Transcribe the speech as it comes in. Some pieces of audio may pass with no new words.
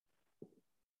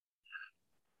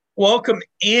Welcome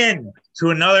in to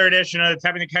another edition of the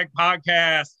Tapping the Keg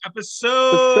podcast,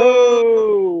 episode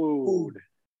Episode.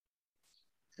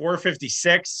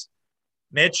 456.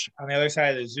 Mitch on the other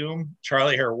side of the Zoom,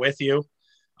 Charlie here with you.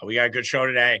 We got a good show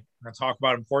today. We're going to talk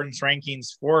about importance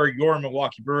rankings for your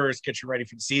Milwaukee Brewers, get you ready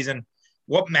for the season.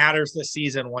 What matters this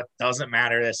season? What doesn't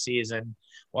matter this season?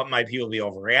 What might people be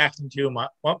overreacting to?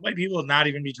 What might people not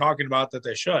even be talking about that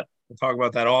they should? We'll talk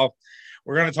about that all.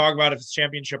 We're going to talk about if it's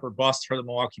championship or bust for the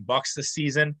Milwaukee Bucks this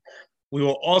season. We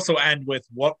will also end with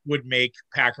what would make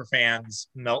Packer fans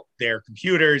melt their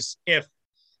computers if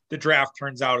the draft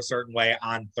turns out a certain way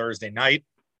on Thursday night.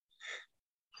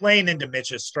 Playing into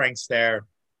Mitch's strengths there,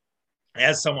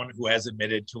 as someone who has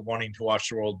admitted to wanting to watch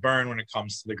the world burn when it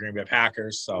comes to the Green Bay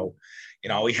Packers. So,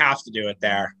 we have to do it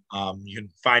there. You can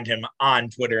find him on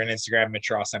Twitter and Instagram,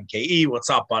 Mitch Ross MKE. What's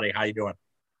up, buddy? How you doing?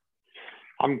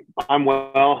 I'm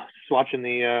well. Just watching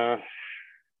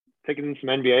taking in some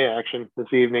NBA action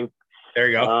this evening. There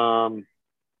you go.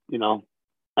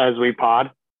 As we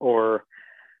pod, or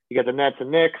you got the Nets and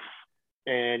Knicks,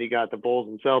 and you got the Bulls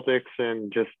and Celtics,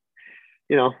 and just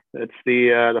it's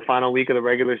the final week of the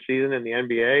regular season in the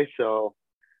NBA, so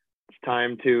it's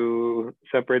time to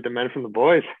separate the men from the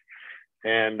boys.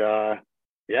 And and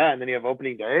then you have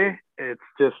opening day. It's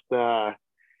just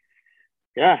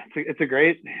it's a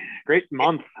great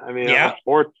month. I mean,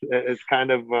 sports is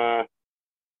kind of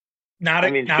not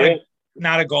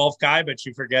a golf guy, but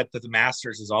you forget that the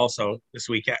Masters is also this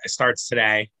week. It starts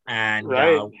today, and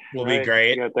will be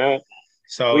great. You got that.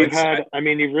 So you've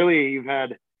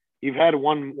had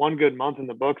one good month in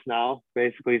the books now,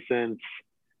 basically since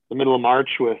the middle of March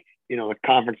with the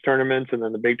conference tournaments, and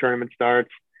then the big tournament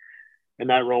starts, and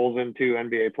that rolls into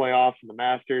NBA playoffs and the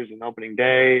Masters and opening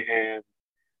day.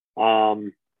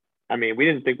 And we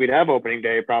didn't think we'd have opening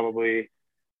day probably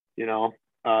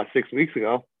 6 weeks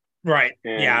ago. Right.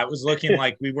 And it was looking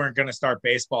like we weren't going to start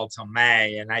baseball till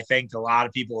May. And I think a lot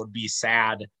of people would be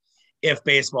sad if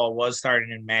baseball was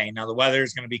starting in May. Now, the weather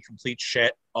is going to be complete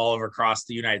shit all over across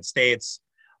the United States.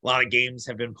 A lot of games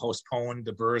have been postponed.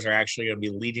 The Brewers are actually going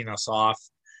to be leading us off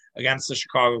against the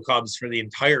Chicago Cubs for the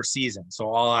entire season. So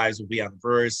all eyes will be on the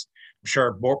Brewers. I'm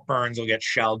sure Burns will get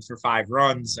shelled for 5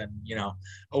 runs, and,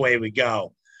 away we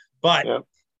go. But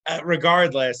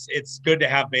regardless, it's good to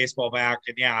have baseball back.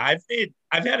 And I've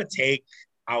had a take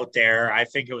out there. I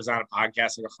think it was on a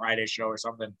podcast, like a Friday show or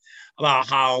something, about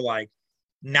how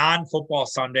non-football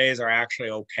Sundays are actually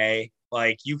okay.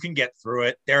 You can get through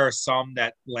it. There are some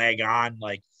that lag on,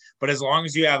 but as long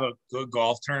as you have a good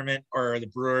golf tournament or the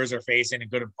Brewers are facing a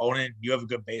good opponent, you have a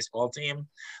good baseball team,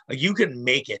 you can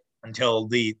make it until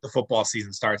the football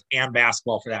season starts, and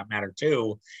basketball for that matter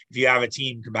too. If you have a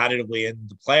team competitively in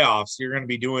the playoffs, you're going to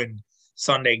be doing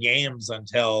Sunday games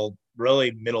until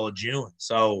really middle of June.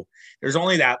 So there's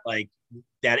only that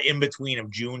in between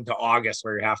of June to August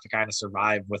where you have to kind of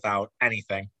survive without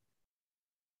anything.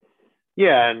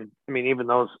 Yeah. And even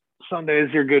those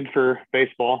Sundays are good for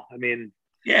baseball. In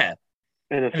the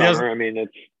summer, it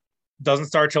doesn't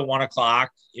start till 1:00.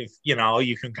 If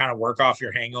you can kind of work off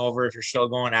your hangover if you're still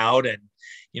going out and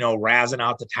razzing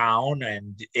out the town,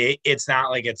 and it's not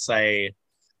like it's an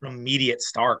immediate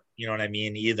start, you know what I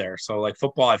mean, either. So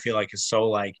football, I feel is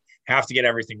so have to get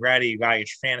everything ready. You gotta get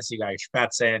your fantasy, you gotta get your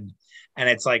bets in, and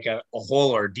it's a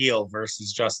whole ordeal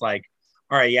versus just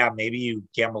all right, yeah, maybe you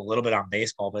gamble a little bit on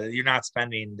baseball, but you're not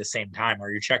spending the same time,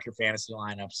 or you check your fantasy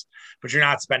lineups, but you're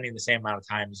not spending the same amount of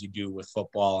time as you do with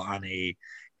football on a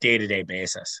day-to-day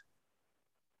basis.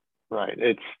 Right.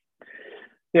 It's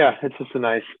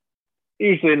just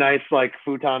usually a nice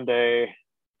futon day.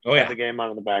 Oh, yeah. Have the game on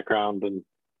in the background, and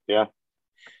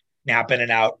nap in and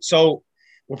out. So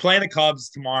we're playing the Cubs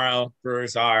tomorrow.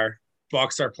 Brewers are.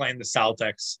 Bucks are playing the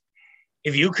Celtics.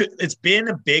 If you could, it's been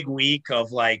a big week of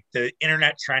the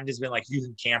internet trend has been you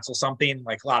can cancel something.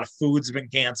 A lot of foods have been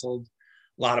canceled.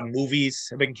 A lot of movies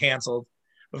have been canceled.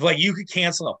 If you could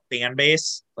cancel a fan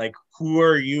base, who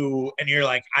are you? And you're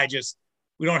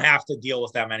we don't have to deal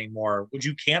with them anymore. Would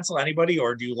you cancel anybody,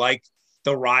 or do you like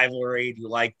the rivalry? Do you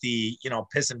like the,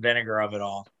 piss and vinegar of it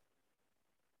all?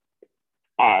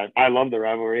 I love the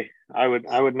rivalry. I would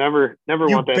never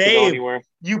want that to go anywhere.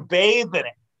 You bathe in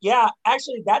it. Yeah,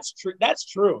 actually, that's true. That's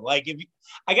true. I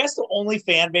guess the only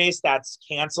fan base that's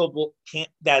cancelable,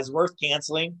 that is worth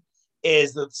canceling,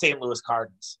 is the St. Louis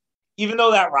Cardinals. Even though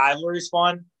that rivalry is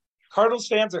fun, Cardinals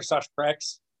fans are such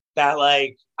pricks that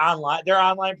their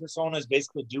online persona is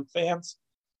basically Duke fans.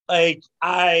 I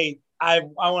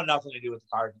want nothing to do with the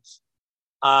Cardinals.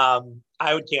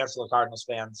 I would cancel the Cardinals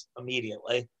fans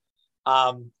immediately.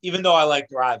 Even though I like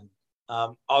the rivalry.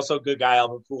 Also, good guy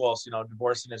Albert Pujols,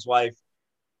 divorcing his wife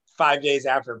 5 days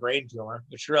after a brain tumor,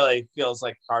 which really feels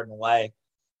like Cardinal way.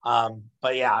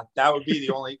 But yeah, that would be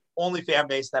the only fan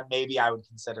base that maybe I would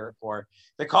consider it for.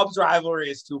 The Cubs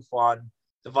rivalry is too fun.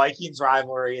 The Vikings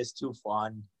rivalry is too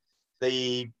fun.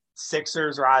 The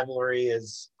Sixers rivalry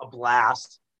is a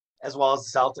blast, as well as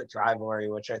the Celtics rivalry,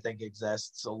 which I think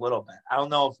exists a little bit. I don't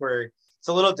know if it's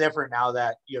a little different now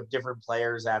that you have different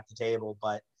players at the table,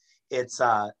 but it's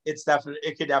definitely,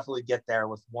 it could definitely get there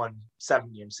with 1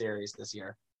 7-game series this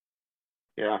year.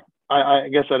 Yeah. I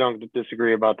guess I don't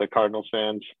disagree about the Cardinals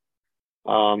fans.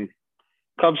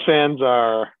 Cubs fans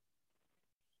are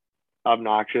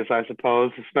obnoxious, I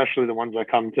suppose, especially the ones that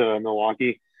come to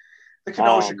Milwaukee. The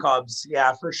Kenosha Cubs,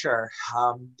 yeah, for sure.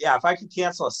 Yeah, if I could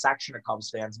cancel a section of Cubs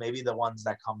fans, maybe the ones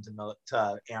that come to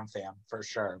AmFam for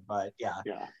sure. But yeah,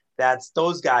 that's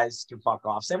those guys can fuck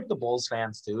off. Same with the Bulls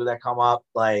fans too that come up.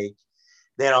 Like,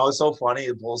 it's so funny.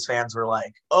 The Bulls fans were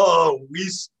like, "Oh,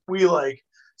 we like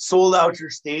sold out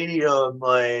your stadium.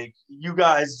 Like, you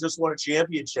guys just won a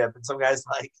championship." And some guys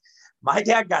like, my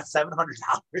dad got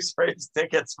 $700 for his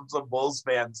tickets from some Bulls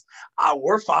fans.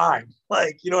 We're fine.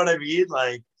 Like, you know what I mean?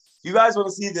 Like, if you guys want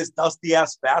to see this dusty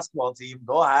ass basketball team,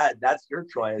 go ahead. That's your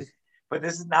choice. But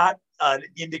this is not an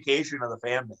indication of the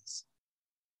fan base.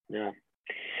 Yeah.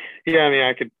 I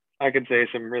mean, I could say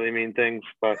some really mean things,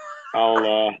 but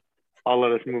I'll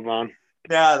let us move on.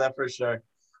 Yeah, that for sure.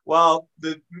 Well,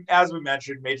 as we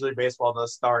mentioned, Major League Baseball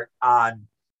does start on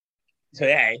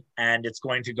today, and it's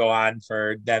going to go on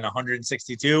for then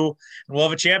 162, and we'll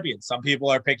have a champion. Some people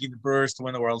are picking the Brewers to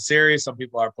win the World Series. Some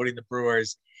people are putting the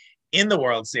Brewers in the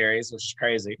World Series, which is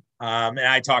crazy. And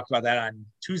I talked about that on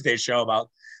Tuesday's show about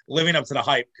living up to the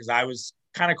hype, because I was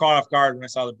kind of caught off guard when I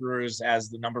saw the Brewers as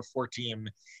the number 4 team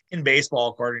in baseball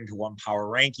according to One Power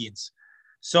rankings.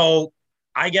 So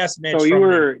I guess, Mitch. So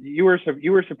you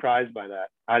were surprised by that.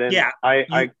 I didn't. Yeah.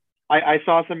 I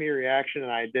saw some of your reaction,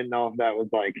 and I didn't know if that was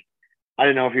like, I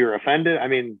didn't know if you were offended. I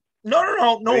mean, no,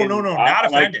 not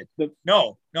offended.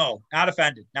 No, not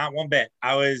offended, not one bit.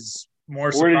 I was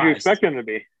more surprised. Where did you expect them to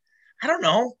be? I don't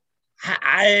know.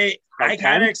 I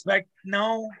kind of expect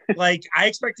I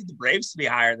expected the Braves to be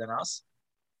higher than us.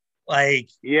 Like,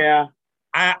 yeah,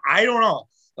 I don't know.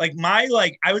 Like,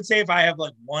 I would say if I have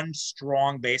like one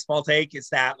strong baseball take, it's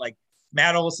that like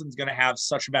Matt Olson's going to have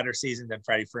such a better season than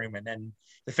Freddie Freeman, and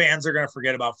the fans are going to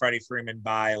forget about Freddie Freeman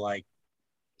by like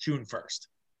June 1st.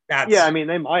 Yeah, I mean,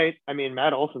 they might. I mean,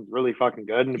 Matt Olson's really fucking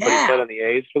good, and but he's been on the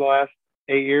A's for the last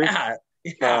 8 years. Yeah.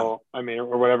 So, I mean,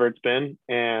 or whatever it's been,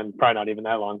 and probably not even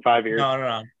that long, 5 years.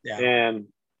 No. Yeah. And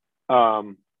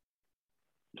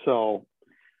so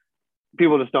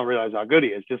people just don't realize how good he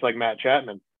is, just like Matt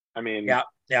Chapman. I mean,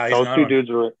 those two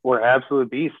dudes were absolute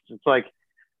beasts. It's like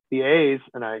the A's,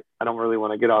 and I don't really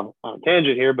want to get off on a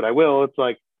tangent here, but I will. It's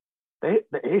like the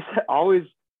A's always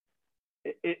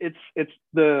it's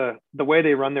the way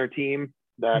they run their team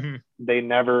that they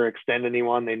never extend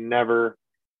anyone. They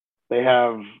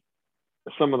have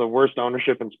some of the worst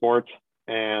ownership in sports,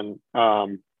 and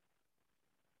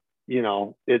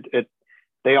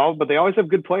they always have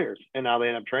good players, and now they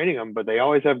end up training them, but they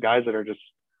always have guys that are just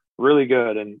really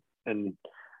good, and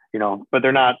but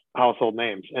they're not household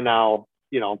names. And now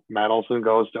Matt Olson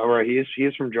goes to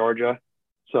he's from Georgia,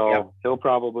 so he'll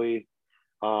probably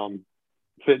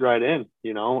fit right in,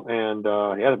 and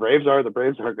the Braves are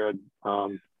good. I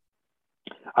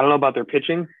don't know about their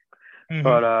pitching,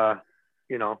 but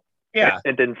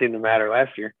it didn't seem to matter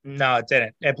last year. No, it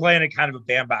didn't. They play in a kind of a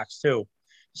bandbox too.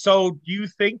 So do you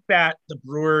think that the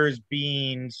Brewers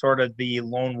being sort of the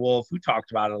lone wolf, we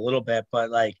talked about it a little bit, but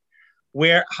like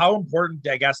how important,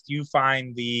 I guess, do you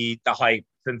find the hype?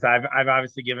 Since I've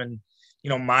obviously given,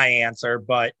 my answer,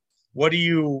 but what do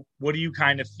you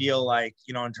kind of feel like,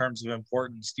 in terms of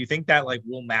importance? Do you think that like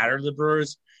will matter to the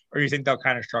Brewers, or do you think they'll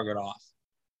kind of shrug it off?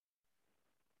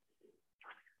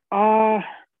 I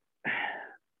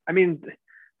mean,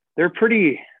 they're a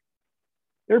pretty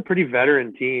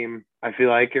veteran team, I feel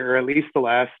like, or at least the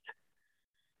last,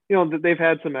 they've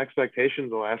had some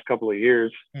expectations the last couple of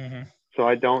years. So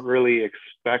I don't really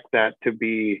expect that to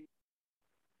be,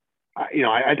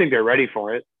 I think they're ready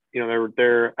for it. I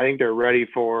think they're ready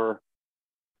for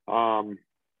the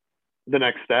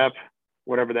next step,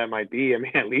 whatever that might be. I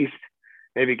mean, at least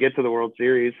maybe get to the World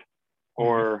Series,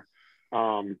 or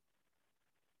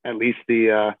at least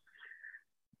the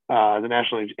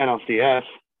National NLCS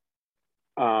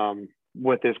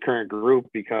with this current group,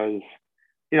 because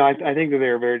I think that they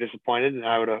were very disappointed, and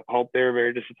I would have hoped they were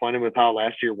very disappointed with how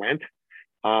last year went.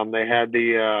 They had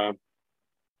a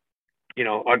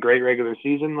great regular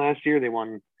season last year. They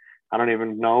won, I don't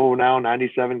even know now,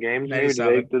 97 games.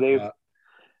 97. Maybe.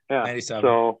 Yeah. 97.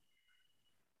 So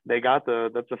they got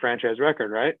that's the franchise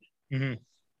record, right? Mm-hmm.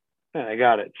 Yeah, they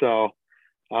got it. So,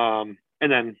 and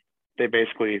then they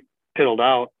basically piddled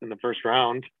out in the first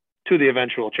round to the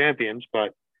eventual champions.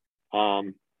 But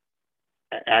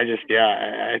I just,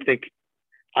 yeah, I think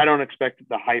I don't expect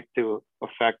the hype to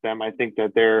affect them. I think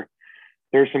that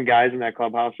there's some guys in that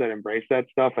clubhouse that embrace that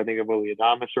stuff. I think of Willy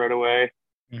Adames right away,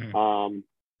 Mm-hmm.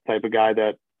 type of guy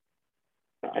that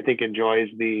I think enjoys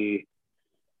the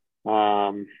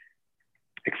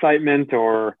excitement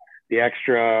or the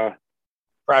extra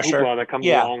Pressure. hoopla that comes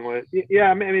Yeah. along with. Yeah,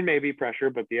 I mean maybe pressure,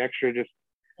 but the extra just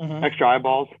Mm-hmm. extra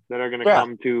eyeballs that are going to Yeah,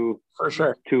 come to for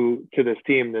sure. this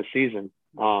team this season.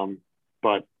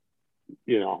 But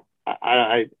you know,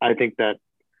 I think that,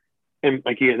 and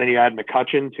like then you add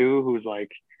McCutcheon too, who's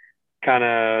like kind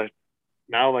of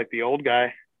now like the old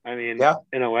guy. I mean, Yeah,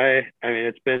 in a way, I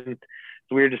mean it's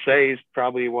weird to say he's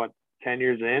probably what 10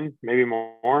 years in, maybe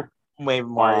more, maybe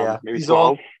more. Yeah, maybe he's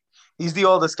old. 12. He's the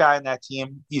oldest guy in that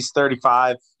team. He's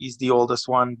 35. He's the oldest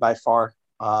one by far.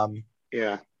 Yeah,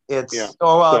 yeah. It's him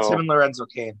So and Lorenzo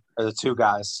Kane are the two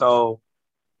guys. So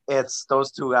it's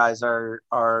those two guys are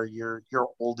your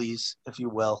oldies, if you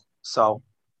will. So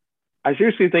I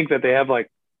seriously think that they have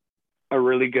like a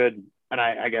really good, and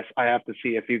I guess I have to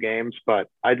see a few games, but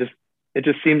it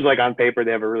just seems like on paper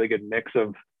they have a really good mix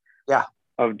yeah.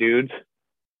 of dudes,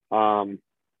 um,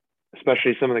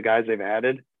 especially some of the guys they've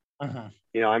added. Mm-hmm.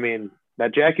 You know, I mean,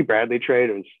 that Jackie Bradley trade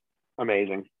was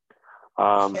amazing.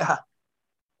 Um, Yeah.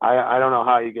 I don't know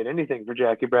how you get anything for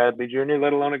Jackie Bradley Jr.,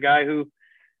 let alone a guy who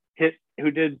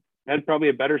had probably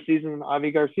a better season than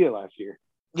Avi Garcia last year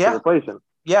to Yeah. replace him.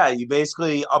 Yeah. You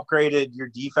basically upgraded your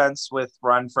defense with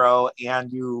Renfro,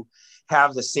 and you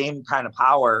have the same kind of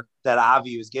power that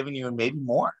Avi was giving you and maybe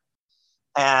more.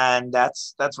 And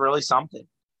that's really something.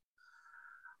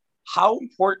 How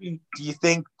important do you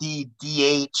think the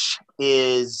DH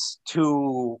is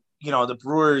to, the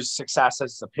Brewers' success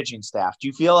as the pitching staff? Do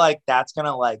you feel like that's going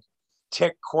to like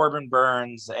tick Corbin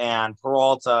Burns and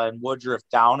Peralta and Woodruff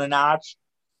down a notch?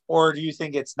 Or do you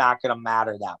think it's not going to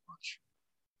matter that much?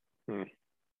 Hmm.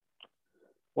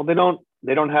 Well,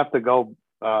 they don't have to go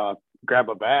grab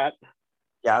a bat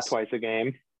Yes. twice a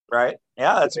game. Right.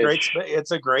 Yeah. Which,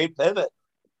 It's a great pivot.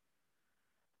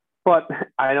 but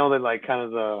I know that like kind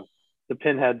of the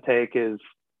pinhead take is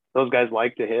those guys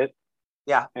like to hit,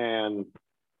 Yeah. and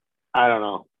I don't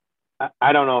know.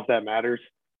 I don't know if that matters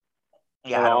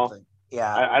Yeah. at I don't all. think.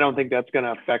 Yeah. I don't think that's going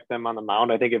to affect them on the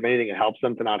mound. I think if anything, it helps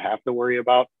them to not have to worry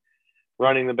about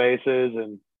running the bases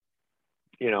and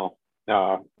you know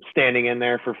standing in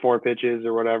there for 4 pitches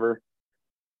or whatever.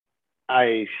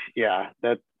 Yeah,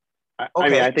 that I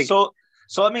mean Okay. I think So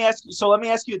let me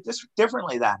ask you this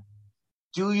differently then.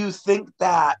 Do you think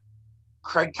that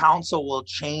Craig Counsell will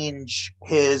change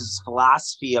his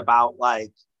philosophy about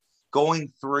like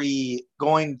going through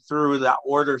the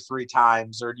order 3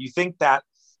 times, or do you think that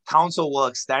Counsell will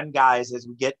extend guys as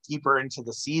we get deeper into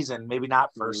the season? Maybe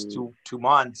not first two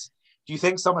months. Do you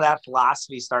think some of that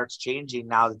philosophy starts changing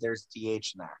now that there's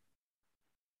DH in there?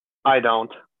 I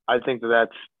don't. I think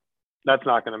that's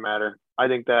not going to matter. I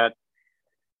think that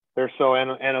they're so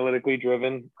analytically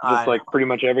driven, just like pretty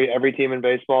much every team in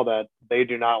baseball, that they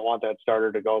do not want that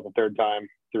starter to go the third time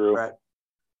through.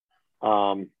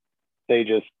 Right. They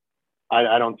just,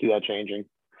 I don't see that changing.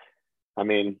 I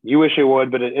mean, you wish it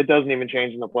would, but it doesn't even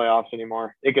change in the playoffs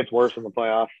anymore. It gets worse in the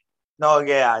playoffs. No,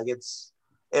 yeah, it's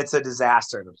a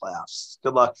disaster in the playoffs.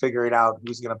 Good luck figuring out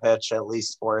who's going to pitch at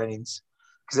least 4 innings,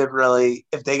 because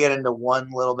if they get into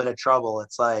one little bit of trouble,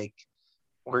 it's like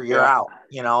where you're out.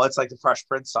 It's like the Fresh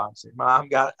Prince song.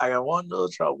 Like, I got one little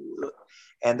trouble,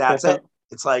 and that's it.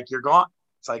 It's like you're gone.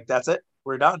 It's like that's it.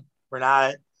 We're done. We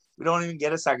don't even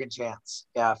get a second chance.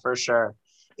 Yeah, for sure.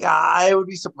 Yeah, I would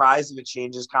be surprised if it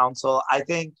changes Counsell. I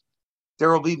think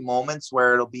there will be moments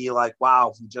where it'll be like,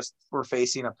 wow, if we just were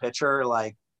facing a pitcher,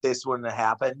 like this wouldn't have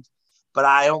happened. But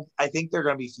I think they're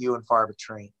going to be few and far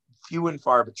between.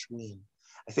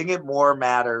 I think it more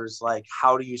matters like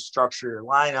how do you structure your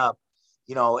lineup?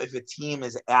 If a team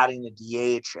is adding a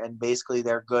DH and basically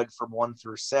they're good from 1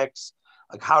 through 6,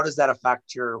 like how does that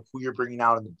affect who you're bringing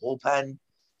out in the bullpen?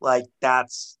 Like that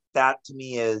to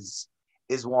me is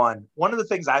one of the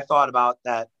things I thought about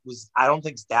that I don't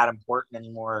think is that important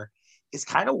anymore is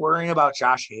kind of worrying about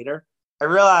Josh Hader. I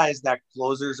realize that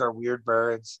closers are weird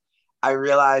birds. I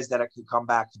realize that it could come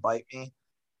back to bite me,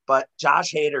 but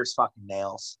Josh Hader's fucking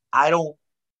nails. I don't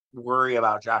worry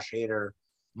about Josh Hader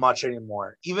much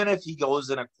anymore, even if he goes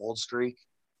in a cold streak.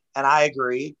 And I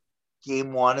agree,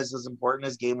 game 1 is as important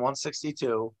as game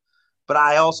 162. But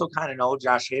I also kind of know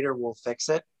Josh Hader will fix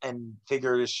it and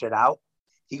figure this shit out.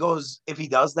 He goes, if he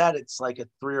does that, it's like a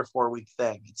 3 or 4 week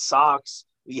thing. It sucks.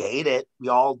 We hate it. We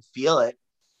all feel it.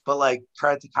 But like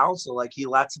Trent Council, like he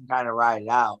lets him kind of ride it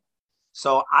out.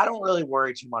 So I don't really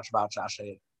worry too much about Josh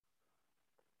Hader.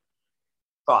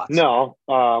 Thoughts? No.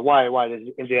 Why?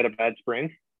 Has he had a bad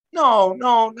spring? No,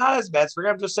 not as bad.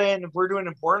 I'm just saying if we're doing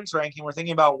importance ranking, we're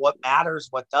thinking about what matters,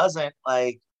 what doesn't.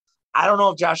 Like, I don't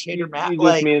know if Josh Hader You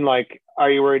just mean like, are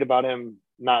you worried about him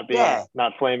not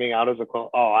flaming out as a clone?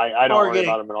 Oh, I don't worry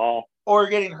about him at all. Or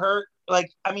getting hurt. Like,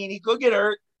 I mean, he could get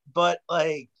hurt, but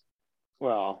like,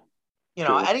 well,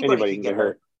 anybody can get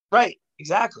hurt. Right.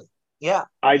 Exactly. Yeah.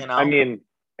 I mean,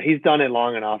 he's done it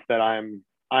long enough that I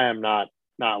am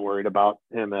not worried about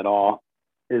him at all.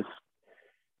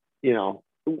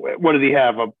 What did he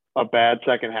have? A bad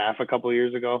second half a couple of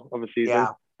years ago of a season?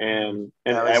 Yeah. And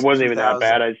it wasn't even that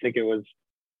bad. I think it's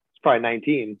probably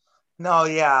 19. No,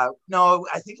 yeah. No,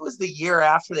 I think it was the year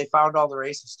after they found all the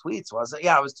racist tweets, was it?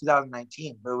 Yeah, it was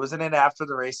 2019. But wasn't it after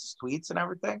the racist tweets and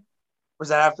everything? Or was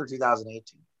that after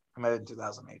 2018? I might have been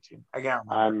 2018. I can't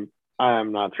remember.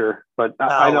 I'm not sure. But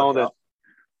I know that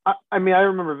I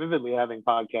remember vividly having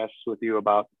podcasts with you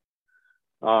about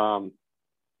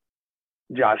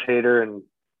Josh Hader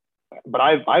but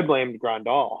I blamed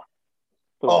Grandal.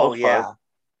 Oh yeah.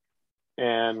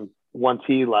 And once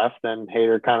he left, then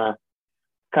Hader kind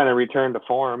of returned to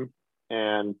form,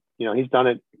 and he's done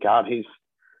it. God,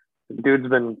 the dude's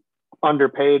been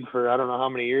underpaid for I don't know how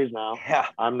many years now. Yeah.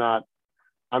 I'm not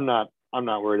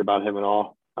worried about him at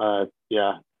all.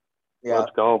 Yeah.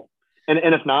 Let's go. And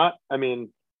if not, I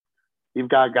mean, you've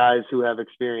got guys who have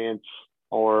experience,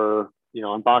 or in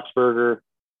Boxberger,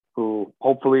 who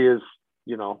hopefully is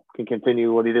can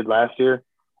continue what he did last year.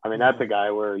 I mean, that's a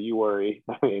guy where you worry.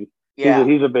 I mean,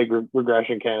 he's a big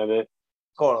regression candidate.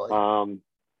 Totally.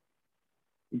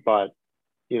 But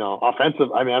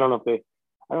offensive. I mean, I don't know if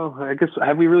I guess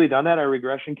have we really done that? Our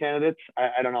regression candidates?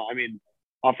 I don't know. I mean,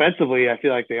 offensively, I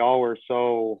feel like they all were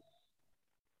so.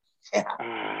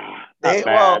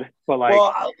 Bad, but like.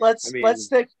 Well, let's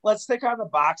stick on the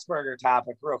Boxberger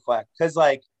topic real quick, because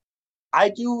like, I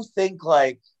do think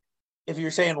like, if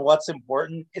you're saying what's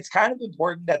important, it's kind of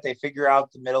important that they figure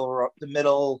out the middle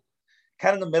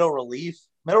relief.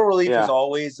 Middle relief is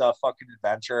always a fucking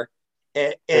adventure.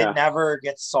 It never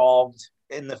gets solved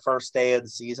in the first day of the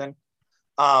season.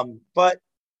 But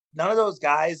none of those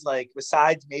guys, like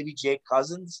besides maybe Jake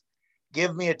Cousins,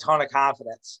 give me a ton of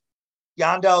confidence.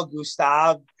 Yandel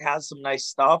Gustav has some nice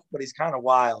stuff, but he's kind of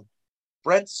wild.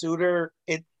 Brent Suter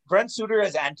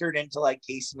has entered into like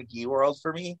Casey McGee world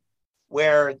for me,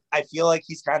 where I feel like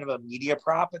he's kind of a media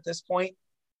prop at this point.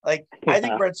 Like, I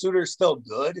think Brent Suter is still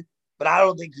good, but I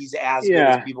don't think he's as good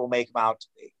as people make him out to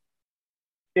be.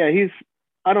 Yeah,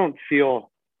 I don't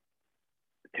feel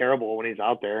terrible when he's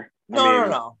out there.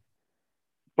 No.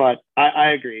 But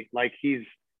I agree. Like, he's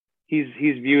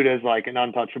viewed as like an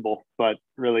untouchable, but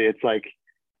really it's like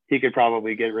he could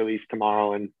probably get released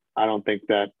tomorrow, and I don't think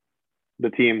that the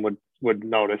team would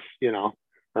notice,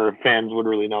 or fans would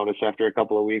really notice after a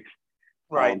couple of weeks.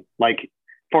 Right. Like,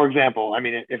 for example, I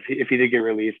mean, if he did get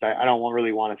released, I don't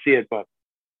really want to see it, but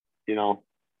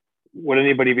would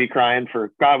anybody be crying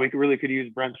for, God, we really could use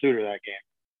Brent Suter that game?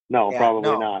 No,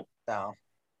 probably not. No.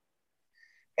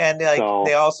 And they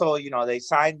also, they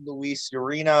signed Luis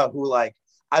Urena, who like,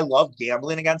 I love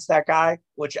gambling against that guy,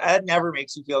 which never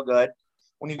makes you feel good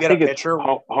when you get a pitcher.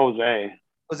 Jose.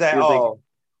 Was that?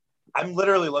 I'm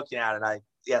literally looking at it.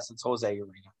 Yes, it's Jose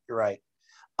Urena. You're right.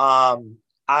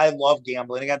 I love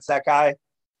gambling against that guy.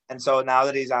 And so now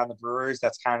that he's on the Brewers,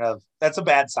 that's a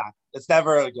bad sign. It's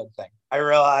never a good thing. I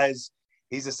realize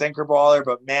he's a sinker baller,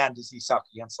 but man, does he suck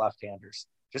against left-handers.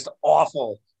 Just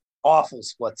awful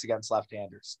splits against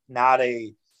left-handers.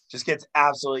 Just gets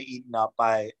absolutely eaten up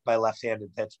by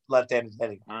left-handed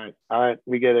hitting. All right,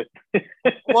 we get it.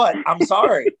 What? I'm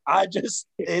sorry.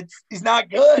 He's not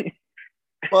good.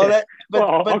 Well,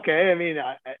 okay. I mean,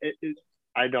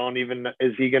 I don't even.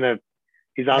 Is he gonna?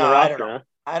 He's on the roster.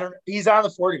 I don't. He's on the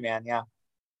 40-man. Yeah.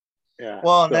 Yeah.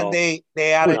 Well, and then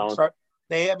they added.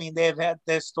 They've had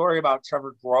this story about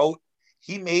Trevor Grote.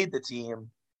 He made the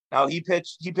team. Now he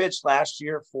pitched last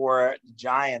year for the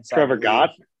Giants. Trevor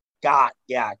Gott. Gott.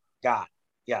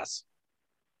 Yes.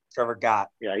 Trevor Gott.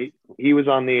 Yeah, he was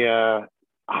on the.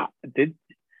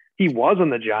 He was on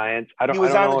the Giants? He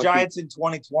was on the Giants in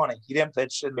 2020. He didn't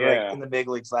pitch in the big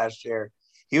leagues last year.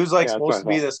 He was supposed to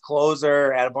be this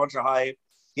closer, had a bunch of hype.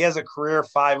 He has a career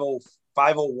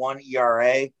 5.01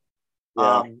 ERA.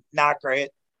 Not great.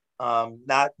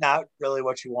 Not really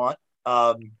what you want.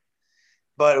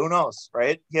 But who knows,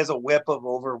 right? He has a whip of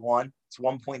over 1. It's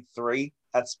 1.3.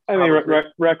 That's I mean,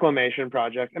 reclamation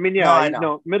project. I mean, no, yeah, I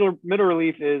know. middle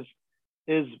relief is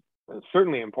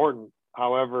certainly important.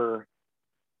 However,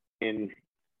 it's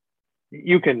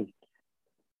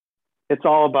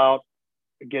all about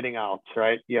getting outs,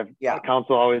 right? You have Yeah.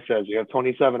 council always says you have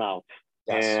 27 outs,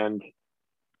 Yes. and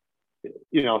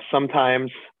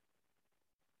sometimes,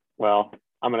 well,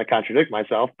 I'm going to contradict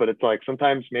myself, but it's like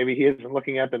sometimes maybe he isn't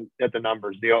looking at the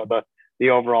numbers, the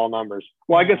overall numbers.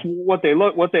 Well, I guess what they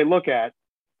look at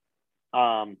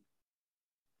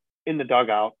in the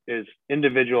dugout is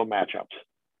individual matchups.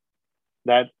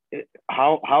 That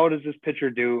how does this pitcher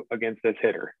do against this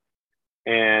hitter?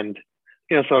 And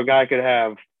so a guy could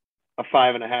have a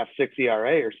 5.5, 6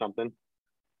 ERA or something,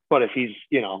 but if he's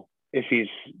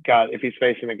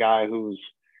facing a guy who's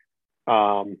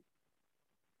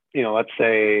let's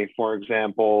say, for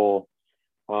example,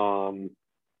 Marcell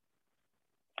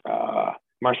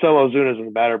Ozuna's in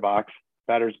the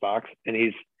batter's box, and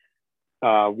he's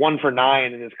 1 for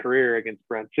 9 in his career against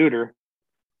Brent Suter,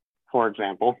 for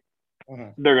example.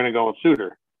 Mm-hmm. They're going to go with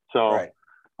Suter. So right.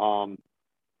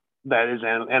 That is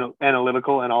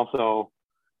analytical, and also,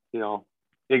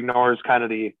 ignores kind of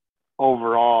the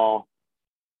overall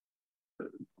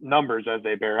numbers as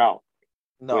they bear out.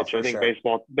 No, which I think sure.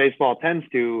 baseball tends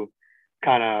to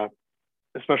kind of,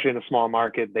 especially in a small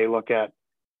market, they look at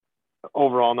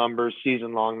overall numbers,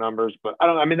 season long numbers. But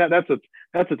that's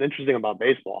what's interesting about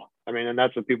baseball. I mean, and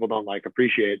that's what people don't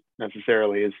appreciate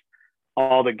necessarily, is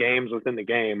all the games within the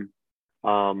game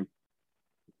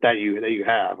that you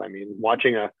have. I mean,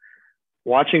 watching a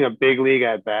big league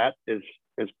at bat is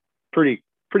pretty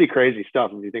crazy stuff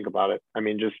if you think about it. I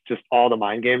mean, just all the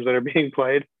mind games that are being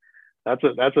played. That's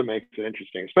what makes it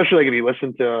interesting, especially if you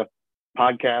listen to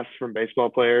podcasts from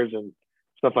baseball players and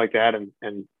stuff like that, and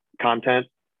content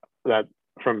that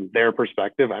from their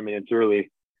perspective. I mean, it's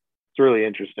really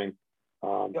interesting.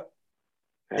 No.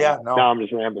 Now I'm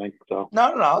just rambling. So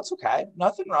no, it's okay.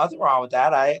 Nothing wrong with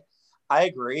that. I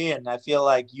agree, and I feel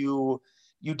like you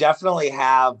definitely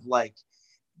have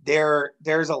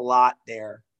there's a lot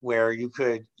there where you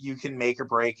can make or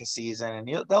break a season, and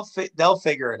they'll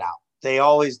figure it out. They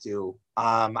always do.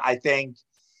 I think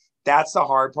that's the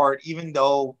hard part, even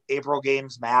though April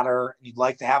games matter. You'd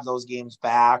like to have those games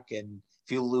back. And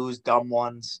if you lose dumb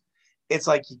ones, it's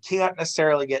like you can't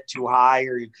necessarily get too high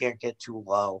or you can't get too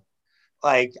low.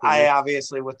 I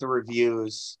obviously, with the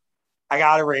reviews, I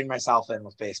got to rein myself in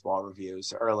with baseball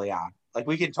reviews early on.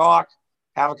 We can talk,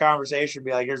 have a conversation,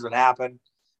 be like, here's what happened.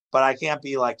 But I can't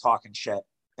be talking shit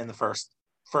in the first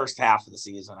half of the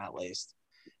season, at least.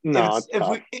 No,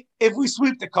 if we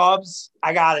sweep the Cubs,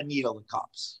 I gotta needle the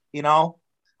Cubs. I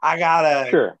gotta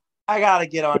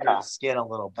get under the skin a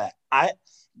little bit.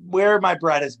 Where my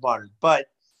bread is buttered. But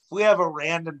if we have a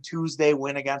random Tuesday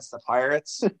win against the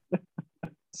Pirates,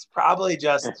 it's probably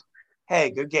just,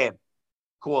 hey, good game,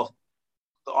 cool,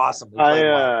 awesome.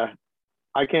 I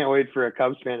can't wait for a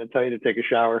Cubs fan to tell you to take a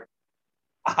shower.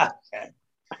 Okay.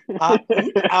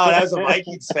 That was a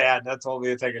Vikings fan that told me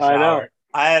to take a shower.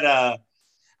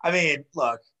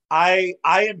 Look, I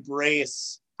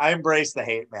embrace the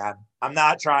hate, man. I'm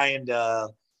not trying to,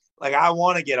 I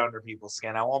want to get under people's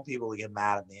skin. I want people to get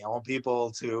mad at me. I want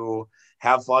people to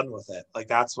have fun with it.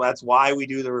 That's why we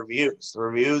do the reviews. The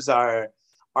reviews are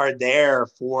there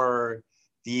for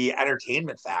the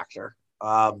entertainment factor.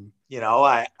 I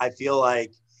feel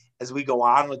like as we go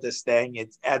on with this thing,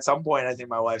 it's at some point, I think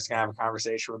my wife's gonna have a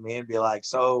conversation with me and be like,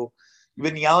 so you've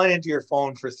been yelling into your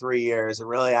phone for 3 years. It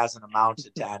really hasn't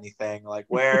amounted to anything.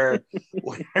 Where do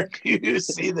you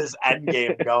see this end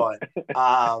game going?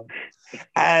 And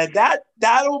that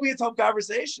will be a tough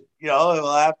conversation.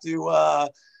 We'll have to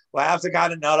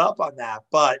kind of nut up on that.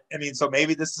 But so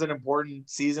maybe this is an important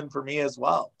season for me as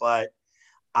well. But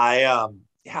I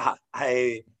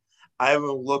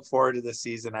will look forward to this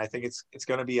season. I think it's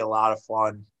going to be a lot of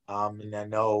fun. And I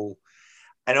know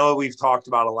we've talked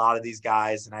about a lot of these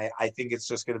guys, and I think it's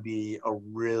just going to be a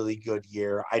really good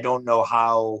year. I don't know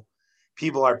how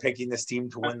people are picking this team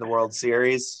to win the World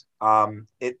Series.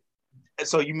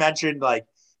 So you mentioned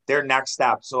their next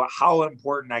step. So how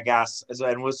important, I guess,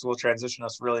 and this will transition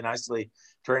us really nicely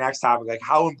to our next topic.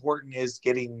 How important is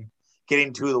getting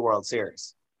to the World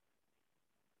Series?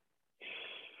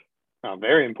 Oh,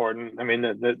 very important.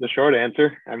 The short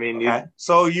answer. Okay.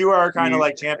 So you are kind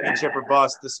of championship or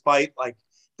bust, despite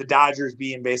the Dodgers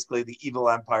being basically the evil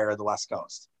empire of the West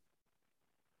Coast.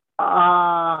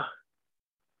 I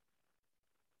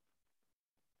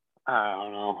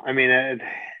don't know.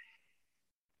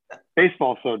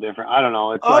 Baseball's so different. I don't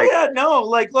know. It's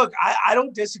look, I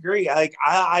don't disagree. I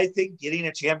think getting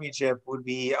a championship would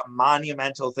be a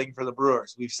monumental thing for the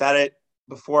Brewers. We've said it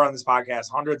before on this podcast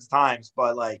hundreds of times,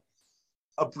 but like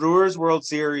a Brewers World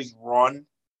Series run,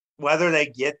 whether they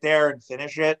get there and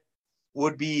finish it,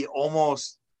 would be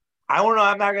almost, I don't know,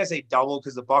 I'm not going to say double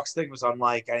because the Bucks thing was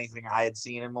unlike anything I had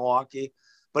seen in Milwaukee,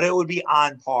 but it would be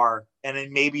on par and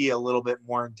then maybe a little bit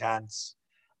more intense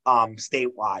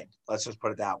statewide. Let's just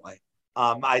put it that way.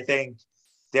 I think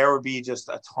there would be just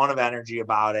a ton of energy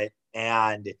about it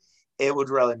and it would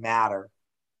really matter.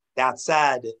 That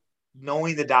said,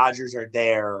 knowing the Dodgers are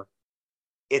there,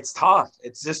 it's tough.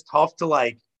 It's just tough to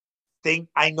like think.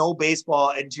 I know baseball,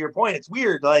 and to your point, it's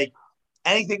weird. Like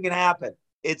anything can happen.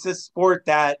 It's a sport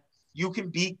that you can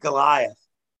beat Goliath,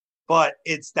 but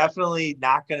it's definitely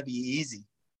not going to be easy.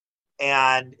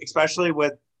 And especially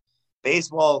with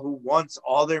baseball, who wants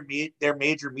all their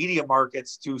major media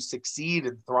markets to succeed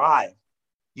and thrive.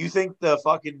 You think the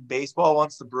fucking baseball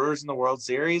wants the Brewers in the World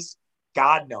Series?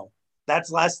 God no.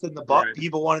 That's less than the Buck. Right.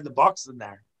 People wanted the Bucks in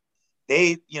there.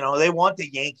 They want the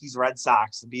Yankees Red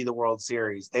Sox to be the World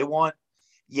Series. They want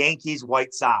Yankees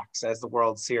White Sox as the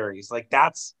World Series. Like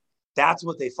that's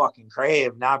what they fucking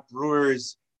crave, not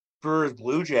Brewers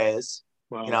Blue Jays.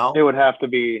 Well, it would have to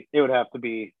be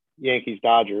Yankees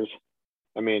Dodgers.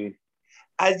 I mean,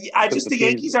 I just the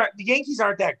Yankees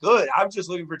aren't that good. I'm just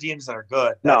looking for teams that are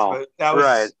good. That was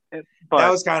right. But,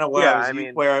 that was kind of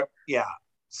where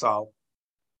so.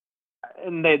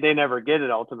 And they never get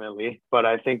it ultimately, but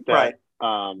I think that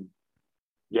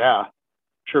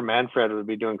sure Manfred would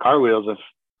be doing cartwheels if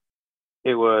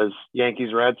it was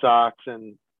Yankees Red Sox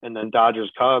and then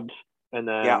Dodgers Cubs and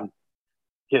then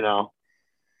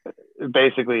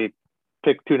basically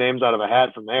pick two names out of a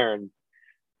hat from there. And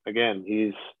again,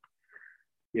 he's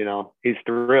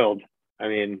thrilled. I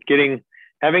mean,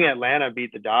 having Atlanta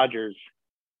beat the Dodgers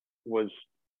was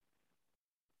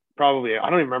probably, I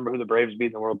don't even remember who the Braves beat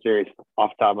in the World Series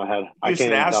off the top of my head.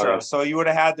 Houston Astros. So you would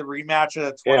have had the rematch of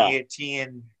the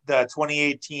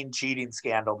 2018 cheating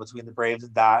scandal between the Braves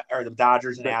and the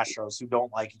Dodgers and Astros, who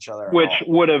don't like each other. Which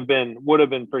would have been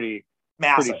pretty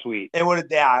massive. Pretty sweet. It would have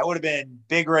been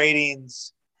big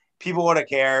ratings. People would have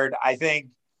cared. I think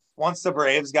once the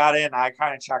Braves got in, I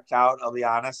kind of checked out. I'll be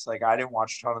honest. Like I didn't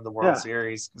watch a ton of the World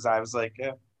Series because I was like,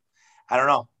 I don't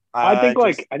know. I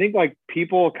think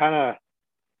people kind of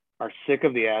are sick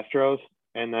of the Astros,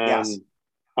 and then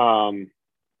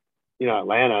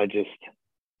Atlanta just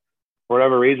for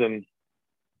whatever reason,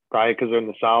 probably because they're in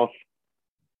the South.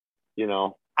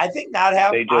 I think not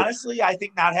having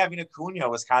Acuna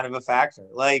was kind of a factor.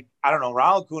 Like I don't know,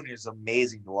 Ronald Acuna is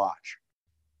amazing to watch,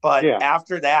 but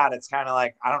after that, it's kind of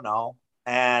like I don't know.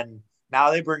 And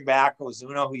now they bring back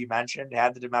Ozuna, who you mentioned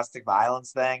had the domestic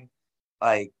violence thing,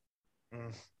 like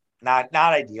not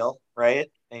ideal,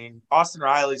 right? I mean, Austin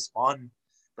Riley's fun,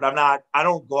 but I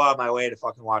don't go out of my way to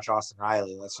fucking watch Austin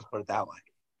Riley. Let's just put it that way.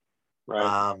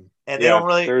 Right. And they don't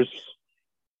really.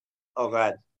 Oh, go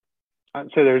ahead.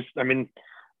 I'd say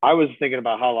I was thinking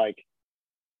about how, like,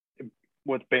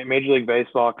 with Major League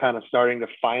Baseball kind of starting to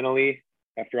finally,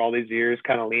 after all these years,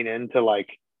 kind of lean into, like,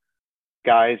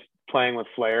 guys playing with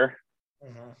flair.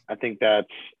 Mm-hmm. I think that's,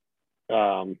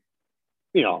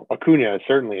 Acuna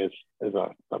certainly is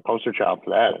a poster child for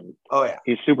that. And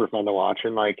he's super fun to watch.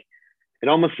 And like, it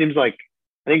almost seems like,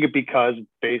 I think it because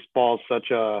baseball is such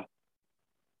a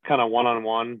kind of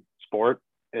one-on-one sport,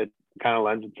 it kind of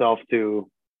lends itself to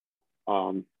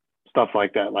stuff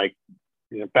like that, like,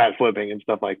 bat flipping and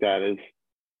stuff like that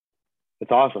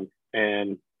it's awesome.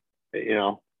 And,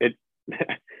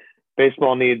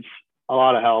 baseball needs a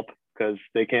lot of help because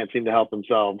they can't seem to help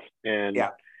themselves. And,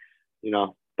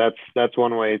 that's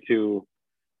one way to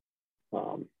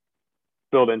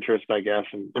build interest, I guess,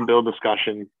 and build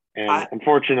discussion. And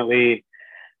unfortunately,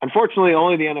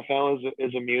 only the NFL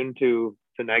is immune to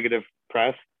negative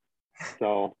press.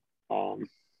 So,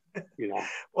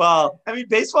 Well, I mean,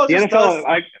 baseball. The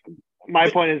NFL.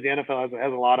 My point is the NFL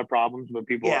has a lot of problems, but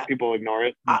people ignore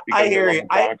it. I hear you.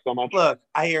 So much. Look,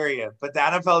 I hear you, but the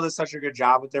NFL does such a good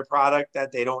job with their product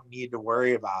that they don't need to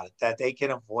worry about it. That they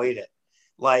can avoid it.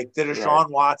 Like the Deshaun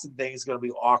Watson thing is going to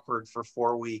be awkward for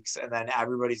 4 weeks, and then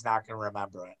everybody's not going to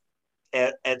remember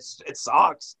it. It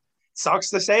sucks. It sucks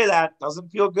to say that. Doesn't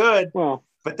feel good. Well,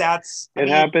 but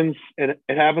happens. It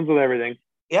happens with everything.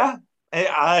 Yeah,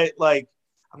 I'm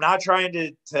not trying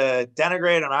to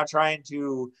denigrate. I'm not trying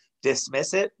to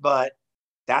dismiss it, but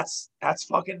that's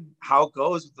fucking how it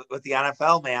goes with the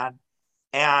NFL, man.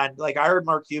 And like I heard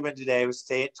Mark Cuban today was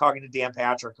talking to Dan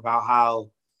Patrick about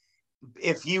how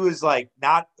if he was like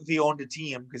not if he owned a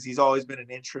team, because he's always been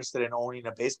interested in owning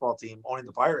a baseball team, owning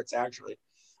the Pirates actually,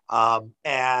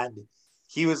 and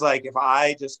he was like, if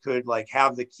I just could like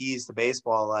have the keys to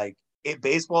baseball, like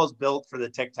baseball is built for the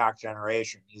TikTok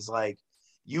generation. He's like,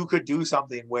 you could do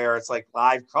something where it's like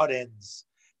live cut-ins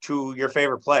to your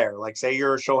favorite player. Like, say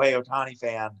you're a Shohei Ohtani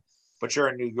fan, but you're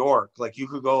in New York. Like, you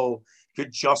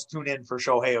could just tune in for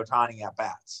Shohei Ohtani at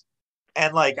bats.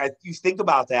 And like, you think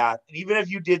about that, and even if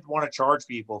you did want to charge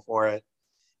people for it,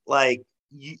 like,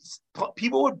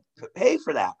 people would pay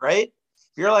for that, right?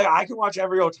 If you're like, I can watch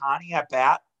every Ohtani at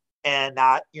bat, and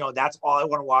not, that's all I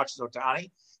want to watch is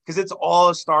Ohtani, because it's all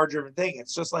a star-driven thing.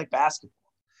 It's just like basketball,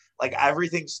 like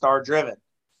everything's star-driven.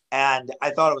 And I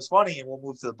thought it was funny, and we'll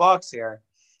move to the Bucks here.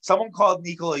 Someone called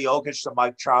Nikola Jokic the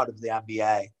Mike Trout of the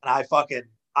NBA, and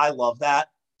I love that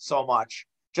so much.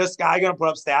 Just guy gonna put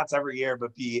up stats every year,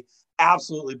 but be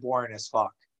absolutely boring as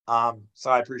fuck.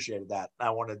 So I appreciated that. I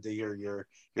wanted to hear your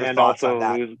thoughts on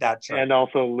that chart. And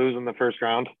also losing the first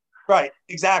round. Right,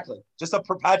 exactly. Just a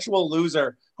perpetual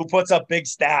loser who puts up big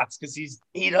stats because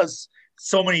he does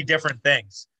so many different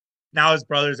things. Now his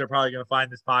brothers are probably going to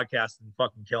find this podcast and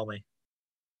fucking kill me.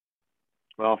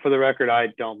 Well, for the record, I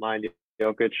don't mind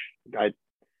Jokic.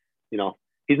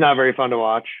 He's not very fun to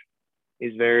watch.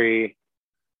 He's very,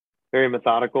 very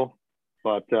methodical,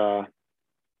 but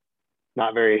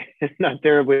not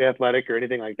terribly athletic or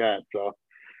anything like that. So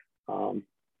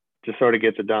just sort of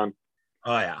gets it done.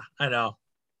 Oh yeah, I know.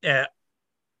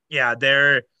 Yeah.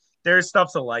 There's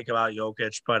stuff to like about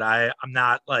Jokic, but I'm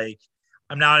not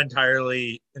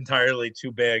entirely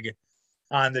too big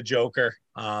on the Joker.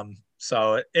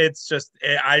 So it's just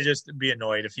I just be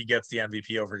annoyed if he gets the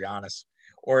MVP over Giannis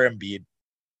or Embiid.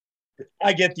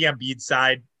 I get the Embiid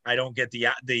side. I don't get the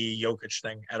Jokic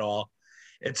thing at all.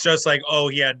 It's just like, oh,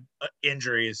 he had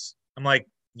injuries. I'm like,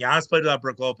 Giannis played without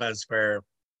Brook Lopez for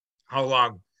how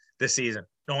long this season?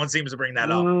 No one seems to bring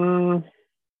that up.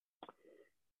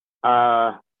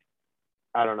 I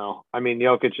don't know. I mean,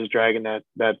 Jokic is dragging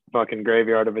that fucking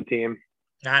graveyard of a team.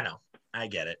 I know. I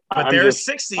get it. But they're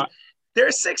 60.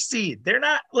 They're 60. They're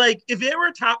not like, if they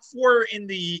were top 4 in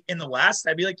the West,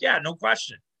 I'd be like, yeah, no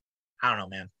question. I don't know,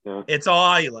 man. Yeah. It's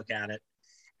all how you look at it.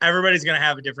 Everybody's gonna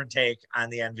have a different take on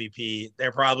the MVP.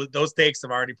 Those takes have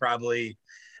already probably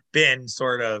been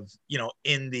sort of,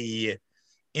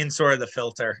 in sort of the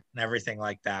filter and everything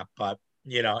like that. But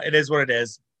it is what it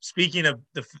is. Speaking of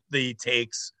the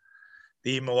takes,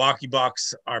 the Milwaukee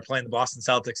Bucks are playing the Boston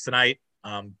Celtics tonight.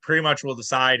 Pretty much will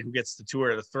decide who gets the 2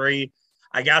 or the 3.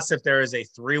 I guess if there is a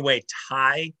 3-way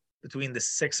tie between the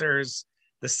Sixers,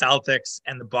 the Celtics,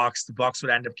 and the Bucks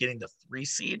would end up getting the 3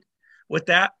 seed with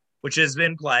that, which has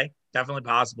been play. Definitely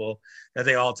possible that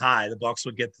they all tie. The Bucks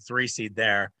would get the 3 seed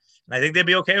there. And I think they'd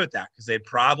be okay with that because they'd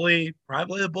probably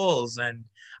the Bulls. And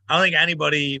I don't think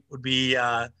anybody would be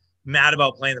mad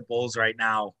about playing the Bulls right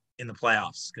now in the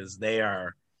playoffs because they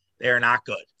are not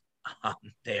good.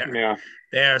 They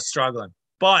are struggling.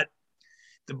 But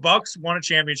the Bucks won a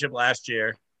championship last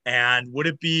year, and would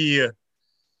it be,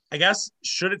 I guess,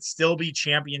 should it still be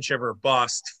championship or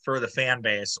bust for the fan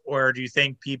base, or do you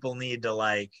think people need to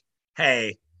like,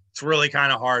 hey, it's really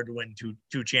kind of hard to win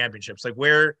two championships? Like,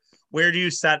 where do you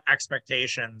set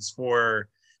expectations for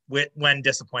when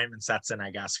disappointment sets in,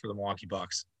 I guess, for the Milwaukee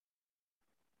Bucks?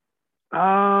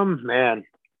 Man,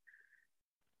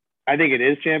 I think it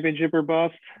is championship or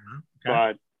bust,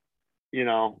 but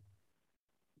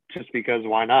just because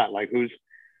why not? Like,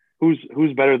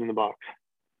 who's better than the Bucks?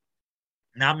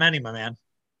 Not many, my man.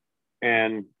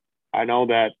 And I know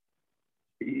that,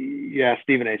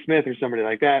 Stephen A. Smith or somebody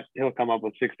like that, he'll come up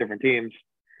with 6 different teams.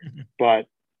 But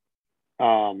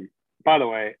by the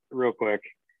way, real quick,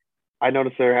 I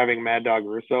noticed they're having Mad Dog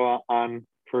Russo on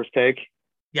First Take.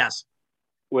 Yes.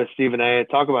 With Stephen A.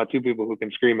 Talk about 2 people who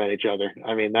can scream at each other.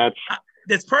 I mean,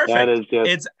 it's perfect. That is just,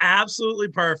 it's absolutely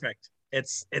perfect.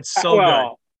 It's so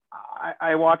good.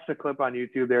 I watched a clip on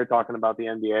YouTube. They were talking about the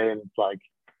NBA, and it's like,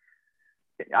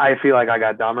 I feel like I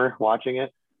got dumber watching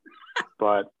it,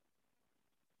 but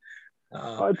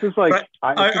it's just like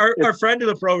our friend of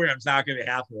the program is not going to be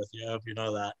happy with you if you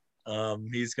know that.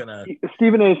 He's gonna.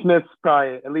 Stephen A. Smith's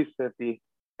probably at least 50,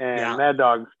 and Mad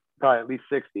Dog's probably at least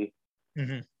 60.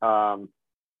 Mm-hmm.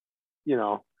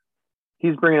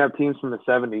 He's bringing up teams from the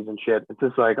 70s and shit. It's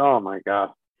just like, oh my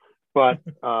god. But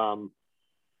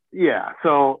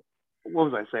So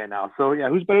what was I saying now? So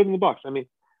who's better than the Bucks? I mean,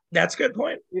 that's a good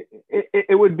point.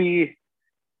 It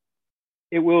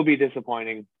will be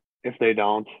disappointing if they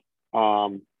don't.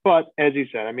 But as you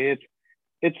said, I mean,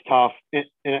 it's tough, and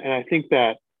I think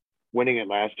that winning it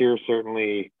last year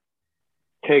certainly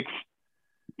takes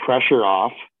pressure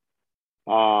off.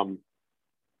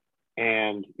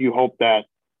 And you hope that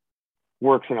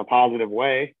works in a positive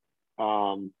way.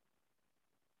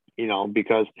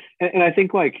 Because, and I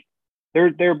think like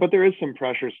but there is some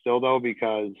pressure still though,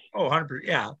 because 100%.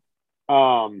 Yeah.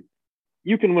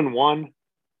 You can win one,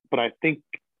 but I think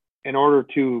in order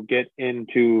to get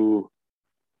into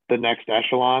the next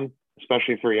echelon,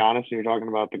 especially for Giannis, and you're talking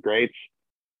about the greats,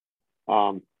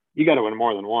 you got to win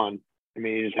more than one. I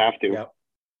mean, you just have to. Yep.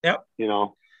 Yep. You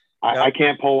know, Yep. I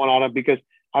can't pull one out of, because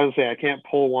I would say I can't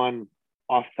pull one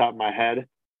off the top of my head.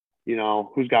 You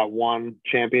know, who's got one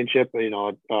championship? You know,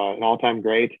 an all-time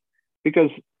great, because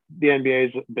the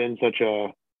NBA has been such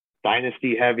a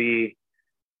dynasty-heavy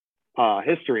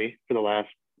history for the last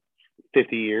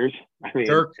 50 years. I mean,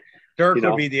 Dirk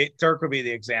would be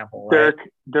the example, right?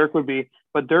 Dirk would be,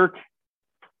 but Dirk,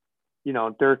 you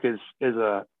know, Dirk is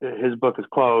his book is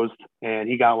closed, and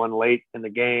he got one late in the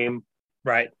game.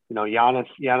 Right. You know,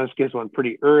 Giannis gets one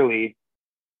pretty early.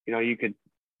 You know, you could,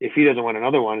 if he doesn't win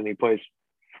another one and he plays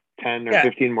 10 or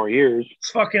 15 more years. It's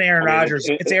fucking Aaron Rodgers.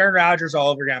 It's Aaron Rodgers all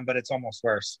over again, but it's almost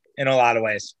worse in a lot of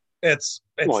ways. It's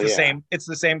the same. It's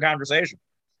the same conversation.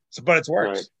 So, but it's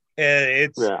worse. Right.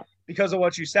 It's because of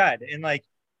what you said. And like,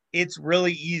 it's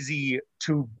really easy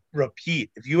to repeat.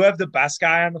 If you have the best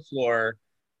guy on the floor,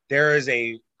 there is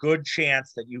a good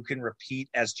chance that you can repeat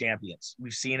as champions.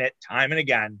 We've seen it time and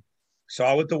again.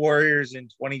 Saw with the Warriors in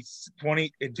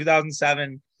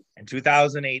 2007 and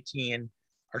 2018,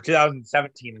 or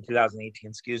 2017 and 2018,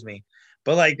 excuse me.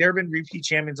 But like, there have been repeat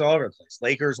champions all over the place.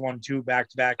 Lakers won 2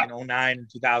 back-to-back in 2009 and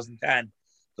 2010.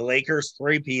 The Lakers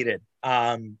three-peated.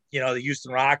 You know, the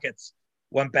Houston Rockets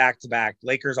went back-to-back.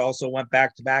 Lakers also went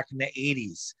back-to-back in the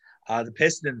 80s. The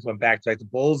Pistons went back-to-back. The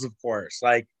Bulls, of course.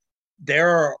 Like, there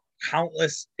are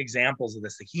countless examples of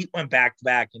this. The Heat went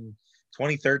back-to-back in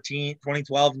 2013,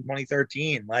 2012, and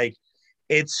 2013. Like,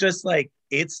 it's just like,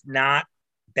 it's not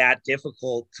that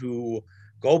difficult to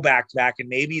go back-to-back. And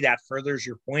maybe that furthers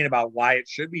your point about why it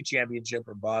should be championship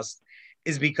or bust,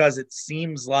 is because it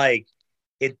seems like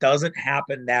it doesn't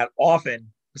happen that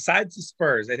often. Besides the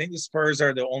Spurs, I think the Spurs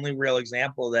are the only real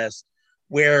example of this,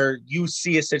 where you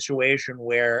see a situation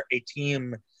where a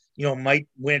team, you know, might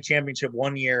win a championship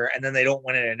one year and then they don't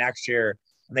win it the next year,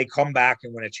 and they come back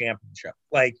and win a championship.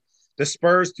 Like the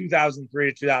Spurs 2003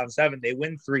 to 2007, they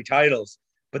win 3 titles,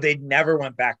 but they never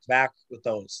went back to back with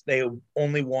those. They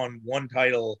only won 1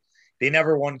 title. They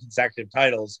never won consecutive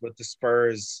titles with the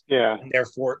Spurs. Yeah. And their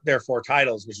 4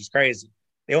 titles, which is crazy.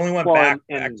 They only went back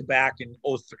to back in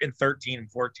 13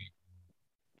 and 14.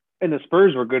 And the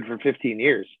Spurs were good for 15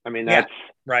 years. I mean, that's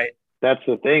right. That's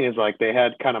the thing, is like they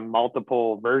had kind of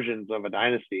multiple versions of a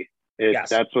dynasty.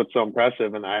 That's what's so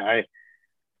impressive. And I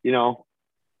you know,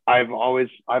 I've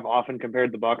often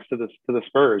compared the Bucks to the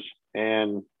Spurs,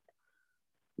 and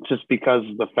just because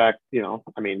of the fact, you know,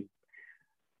 I mean,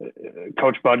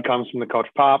 Coach Bud comes from the Coach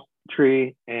Pop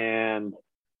tree, and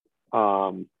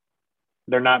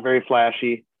they're not very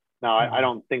flashy. Now, I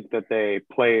don't think that they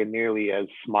play nearly as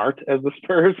smart as the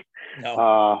Spurs.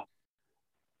 No.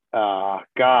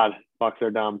 God, Bucks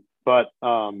are dumb. But,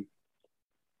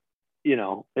 you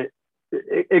know,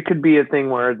 it could be a thing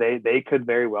where they could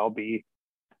very well be.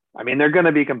 I mean, they're going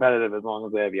to be competitive as long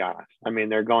as they have Giannis. I mean,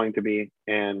 they're going to be,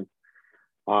 and,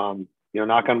 you know,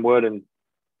 knock on wood and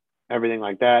everything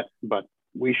like that. But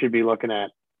we should be looking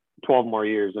at 12 more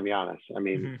years of Giannis. I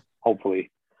mean,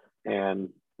 hopefully. And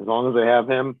as long as they have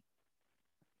him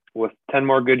with 10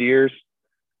 more good years,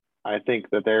 I think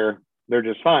that they're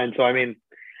just fine. So, I mean,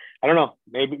 I don't know.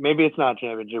 Maybe it's not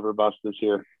championship or bust this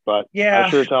year, but I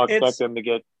sure expect them to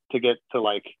get to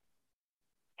like,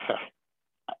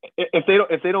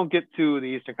 if they don't get to the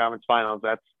Eastern Conference Finals,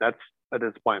 that's a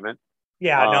disappointment.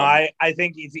 Yeah, no, I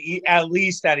think it's at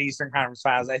least at Eastern Conference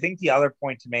Finals. I think the other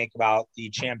point to make about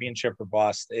the championship or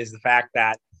bust is the fact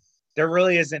that there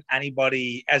really isn't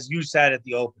anybody, as you said at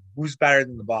the Open, who's better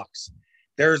than the Bucks.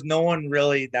 There's no one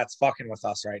really that's fucking with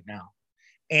us right now.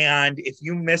 And if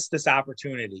you miss this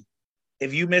opportunity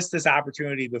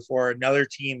before another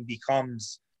team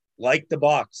becomes like the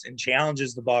Bucks and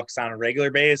challenges the Bucks on a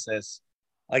regular basis,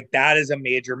 like that is a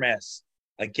major miss.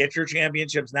 Like, get your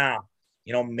championships now.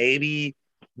 You know, maybe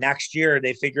next year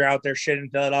they figure out their shit in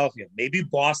Philadelphia. Maybe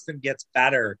Boston gets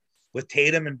better with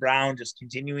Tatum and Brown just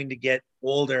continuing to get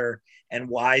older and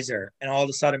wiser. And all of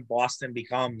a sudden Boston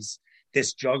becomes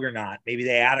this juggernaut. Maybe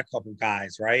they add a couple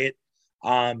guys, right?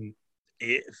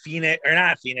 Phoenix, or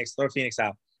not Phoenix, throw Phoenix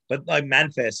out, but like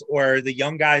Memphis or the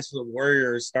young guys for the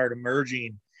Warriors start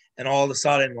emerging, and all of a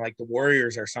sudden, like, the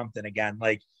Warriors are something again.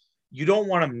 Like, you don't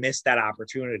want to miss that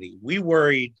opportunity. We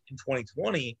worried in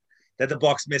 2020 that the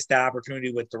Bucks missed that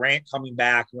opportunity with Durant coming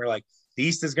back, and we're like, the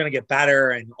East is going to get better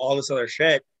and all this other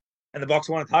shit. And the Bucks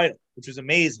won a title, which was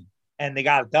amazing, and they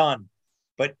got it done.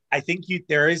 But I think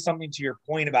there is something to your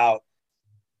point about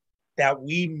that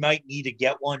we might need to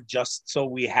get one just so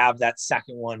we have that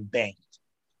second one banked.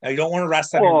 Now, you don't want to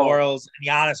rest on your laurels, and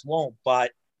Giannis won't,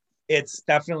 but it's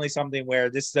definitely something where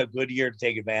this is a good year to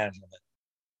take advantage of it.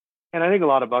 And I think a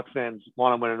lot of Bucks fans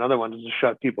want to win another one just to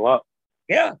shut people up.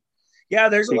 Yeah. Yeah,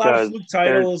 there's a lot of fluke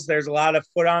titles. There's a lot of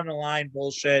foot on the line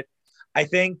bullshit. I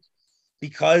think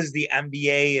because the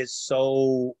NBA is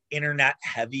so internet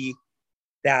heavy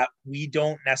that we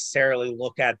don't necessarily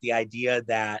look at the idea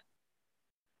that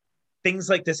things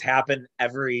like this happen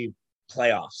every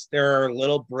playoffs. There are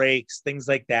little breaks, things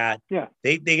like that. Yeah.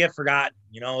 They get forgotten.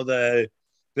 You know, the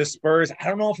Spurs, I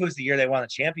don't know if it was the year they won the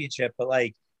championship, but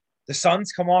like the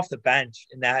Suns come off the bench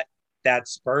in that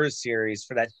Spurs series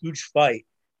for that huge fight,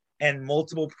 and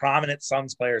multiple prominent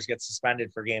Suns players get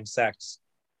suspended for game 6,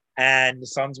 and the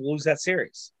Suns lose that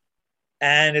series.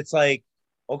 And it's like,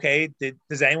 okay,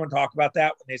 does anyone talk about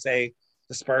that when they say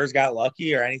the Spurs got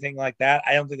lucky or anything like that?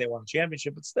 I don't think they won a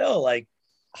championship, but still, like,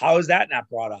 how is that not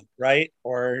brought up, right?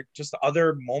 Or just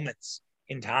other moments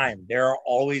in time. They're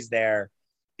always there.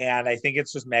 And I think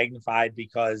it's just magnified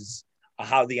because of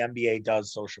how the NBA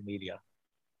does social media.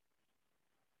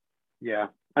 Yeah.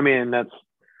 I mean, that's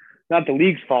not the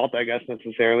league's fault, I guess,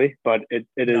 necessarily, but it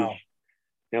is, you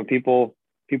know, people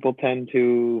tend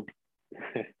to,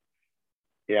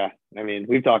 yeah. I mean,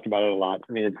 we've talked about it a lot.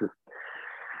 I mean,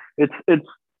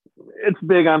 it's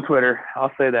big on Twitter.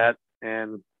 I'll say that.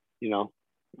 And, you know,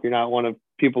 if you're not one of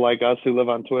people like us who live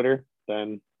on Twitter,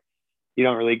 then you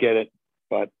don't really get it.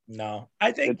 But no,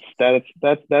 I think that's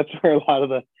where a lot of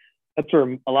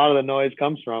the noise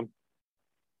comes from.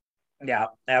 Yeah,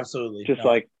 absolutely. Just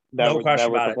like that we're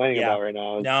complaining about right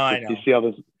now. No, I know. You see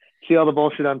all the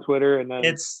bullshit on Twitter, and then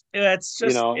it's just, you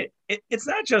know, it's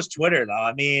not just Twitter though.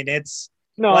 I mean, it's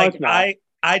like, it's not.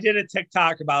 I did a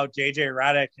TikTok about JJ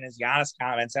Redick and his Giannis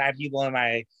comments, and I have people in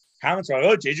my comments like,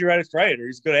 "Oh, JJ Redick's right, or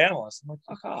he's a good analyst." I'm like,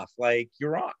 "Fuck off! Like,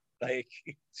 you're wrong." Like,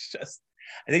 it's just,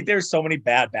 I think there's so many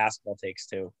bad basketball takes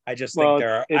too. I just think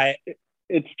there are.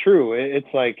 It's true. It's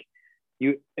like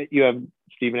you have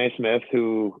Stephen A. Smith,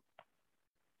 who,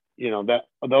 you know, that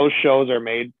those shows are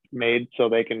made so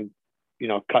they can, you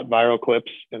know, cut viral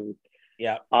clips and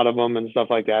out of them and stuff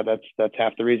like that. That's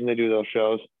half the reason they do those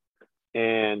shows.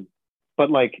 But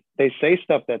like, they say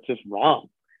stuff that's just wrong,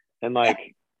 and like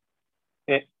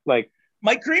like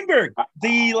Mike Greenberg,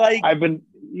 I've been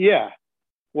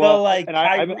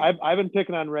I've been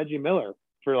picking on Reggie Miller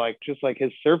for like just like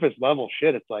his surface level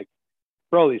shit. It's like,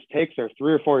 bro, these takes are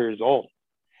 3 or 4 years old.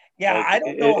 Yeah, like, I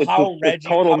don't know how Reggie, it's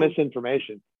total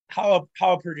misinformation. How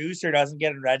a producer doesn't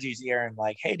get in Reggie's ear and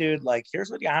like, hey, dude, like,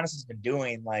 here's what Giannis has been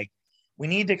doing. Like, we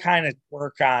need to kind of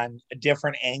work on a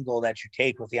different angle that you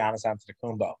take with Giannis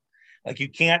Antetokounmpo. Like, you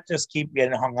can't just keep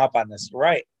getting hung up on this,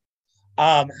 right?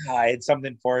 I had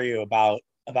something for you about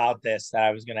this that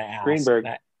I was going to ask. Greenberg.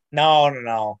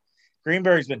 No.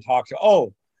 Greenberg's been talked to.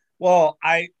 Oh, well,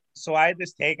 I had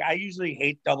this take. I usually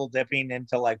hate double dipping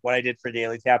into like what I did for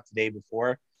Daily Tap the day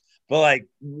before, but like,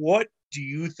 what do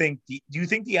you think? Do you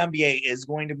think the NBA is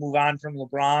going to move on from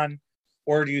LeBron,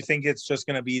 or do you think it's just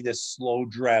going to be this slow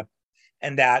drip,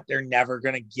 and that they're never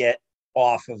going to get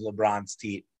off of LeBron's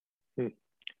teeth?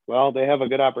 Well, they have a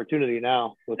good opportunity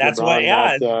now. That's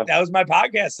LeBron, that was my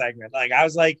podcast segment. Like, I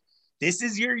was like, this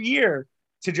is your year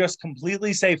to just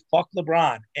completely say fuck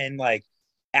LeBron, and like,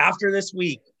 after this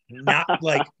week, not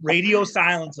like radio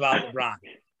silence about LeBron.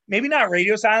 Maybe not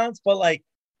radio silence, but like,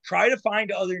 try to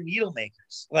find other needle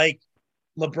makers like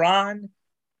LeBron,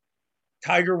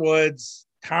 Tiger Woods,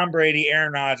 Tom Brady,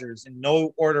 Aaron Rodgers, in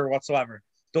no order whatsoever.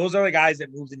 Those are the guys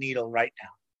that move the needle right now.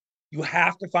 You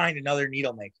have to find another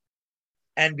needle maker.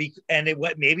 Maybe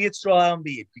it's Joel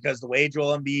Embiid, because the way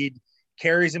Joel Embiid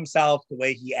carries himself, the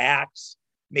way he acts,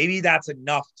 maybe that's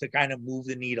enough to kind of move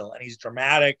the needle. And he's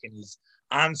dramatic, and he's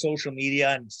on social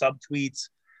media and subtweets.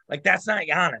 Like, that's not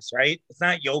Giannis, right? It's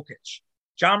not Jokic.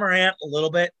 Ja Morant a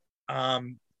little bit.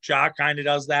 Ja kind of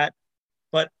does that,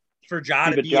 but for Ja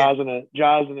to be Ja's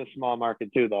in a small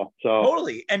market too, though. So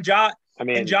totally. And Ja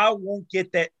won't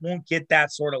get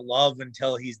that sort of love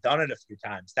until he's done it a few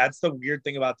times. That's the weird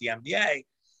thing about the NBA.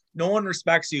 No one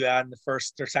respects you on the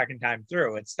first or second time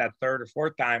through. It's that third or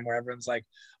fourth time where everyone's like,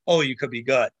 "Oh, you could be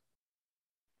good."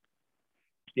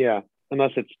 Yeah,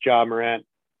 unless it's Ja Morant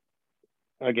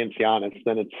against Giannis,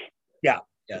 then it's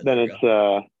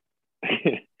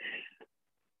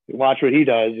watch what he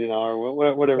does, you know,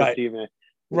 or whatever.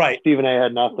 Right. Stephen A.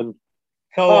 had nothing.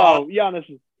 Giannis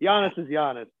is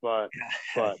Giannis, but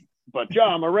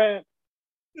Ja Morant.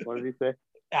 What did he say?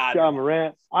 Ja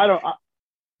Morant.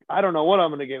 I don't know what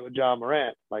I'm going to get with Ja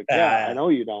Morant. Like, I know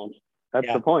you don't.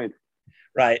 That's the point.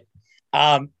 Right.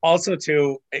 Also,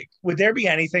 too, would there be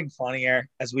anything funnier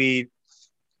as we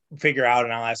figure out,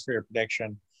 and I'll ask for your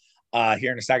prediction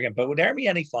here in a second, but would there be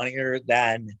any funnier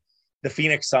than the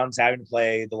Phoenix Suns having to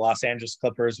play the Los Angeles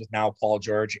Clippers with now Paul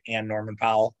George and Norman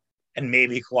Powell and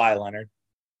maybe Kawhi Leonard?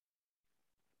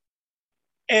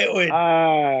 It would.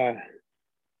 I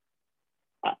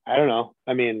don't know.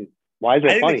 I mean, why is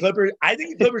it funny? I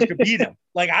think the Clippers could beat them.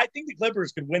 Like, I think the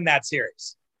Clippers could win that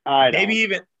series. Maybe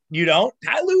even you don't.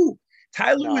 Ty Lue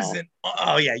is in.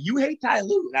 Oh yeah, you hate Ty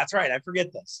Lue. That's right. I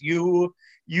forget this. You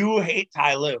hate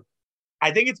Ty Lue.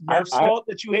 I think it's Murph's fault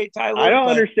that you hate Ty Lue. I don't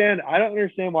understand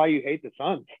why you hate the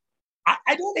Suns.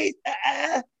 I don't hate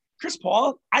Chris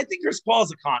Paul. I think Chris Paul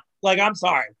is a con. Like, I'm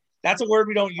sorry. That's a word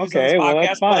we don't use on this podcast. Well,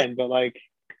 that's fine, but like,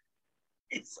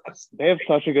 they have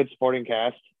such a good supporting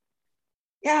cast.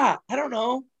 Yeah, I don't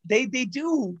know. They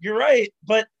do. You're right.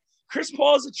 But Chris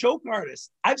Paul is a choke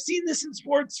artist. I've seen this in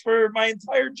sports for my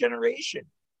entire generation.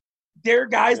 There are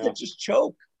guys that just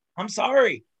choke. I'm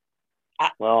sorry. I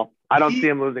don't see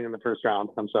him losing in the first round.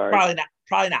 I'm sorry. Probably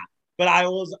not. But I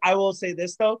will say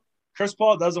this, though. Chris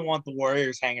Paul doesn't want the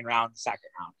Warriors hanging around in the second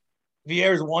round. If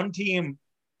there's one team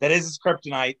that is his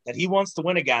kryptonite that he wants to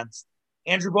win against,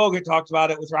 Andrew Bogut talked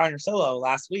about it with Ryan Russillo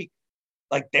last week.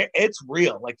 Like, it's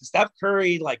real. Like, the Steph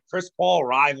Curry, like, Chris Paul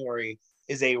rivalry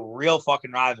is a real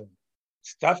fucking rivalry.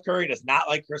 Steph Curry does not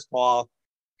like Chris Paul.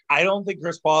 I don't think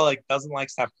Chris Paul, like, doesn't like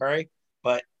Steph Curry,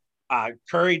 but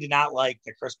Curry did not like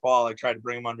that Chris Paul, like, tried to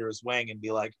bring him under his wing and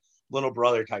be like little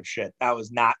brother type shit.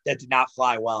 That did not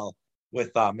fly well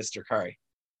with Mr. Curry.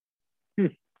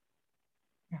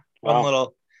 Fun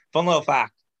little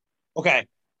fact. Okay,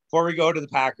 before we go to the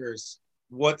Packers,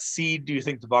 what seed do you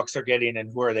think the Bucks are getting,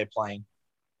 and who are they playing?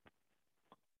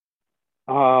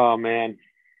 Oh man,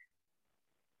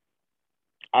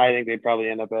 I think they probably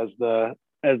end up as the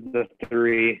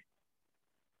 3.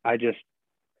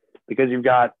 Because you've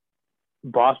got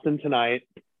Boston tonight.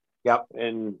 Yep.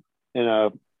 In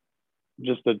a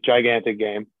gigantic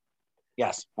game.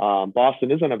 Yes.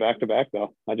 Boston is on a back-to-back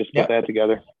though. I just put that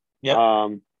together. Yeah.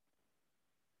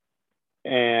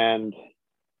 And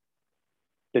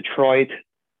Detroit,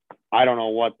 I don't know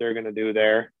what they're going to do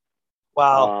there.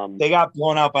 Well, they got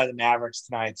blown out by the Mavericks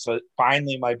tonight, so it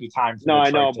finally might be time for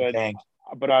Detroit to tank.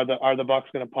 But are the Bucks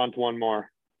going to punt one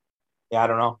more? Yeah, I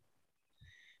don't know.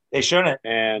 They shouldn't.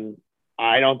 And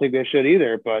I don't think they should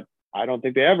either, but I don't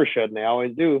think they ever should, and they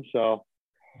always do. So,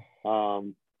 I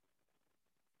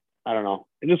don't know.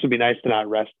 It just would be nice to not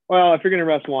rest. Well, if you're going to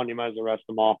rest one, you might as well rest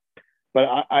them all.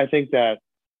 But I think that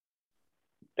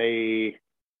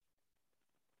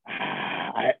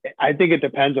I think it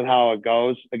depends on how it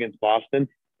goes against Boston.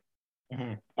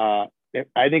 Mm-hmm.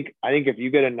 I think if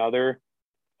you get another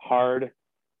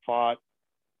hard-fought,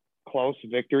 close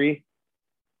victory,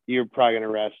 you're probably going to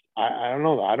rest. I don't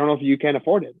know. I don't know if you can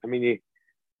afford it. I mean,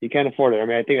 you can't afford it. I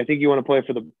mean, I think you want to play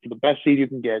for the best seed you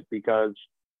can get, because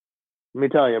let me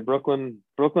tell you, Brooklyn's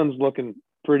looking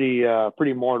pretty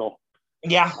mortal.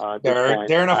 Yeah,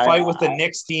 they're in a fight with the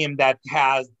Knicks team that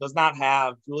does not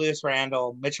have Julius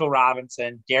Randle, Mitchell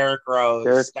Robinson, Derrick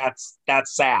Rose. That's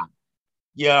sad.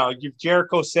 You know, you've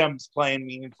Jericho Sims playing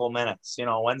meaningful minutes. You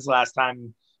know, when's the last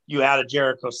time you had a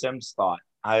Jericho Sims thought?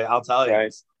 I'll tell you,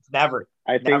 it's never.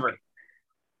 I think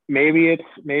maybe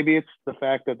it's the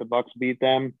fact that the Bucks beat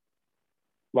them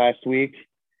last week,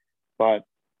 but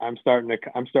I'm starting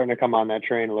to come on that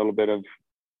train a little bit of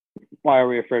why are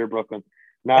we afraid of Brooklyn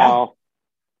now.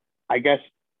 I guess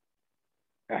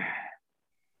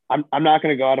I'm not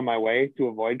going to go out of my way to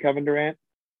avoid Kevin Durant,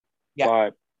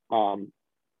 but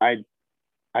I'd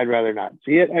rather not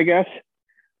see it, I guess.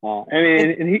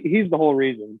 He's the whole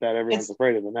reason that everyone's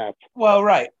afraid of the Nets. Well,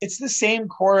 right. It's the same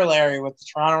corollary with the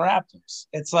Toronto Raptors.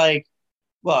 It's like,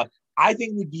 look, I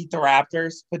think we beat the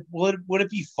Raptors, but would it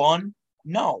be fun?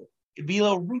 No. It'd be a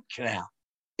little root canal.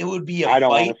 It would be a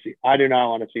fight. I do not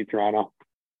want to see Toronto.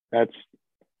 That's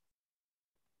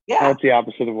the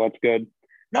opposite of what's good.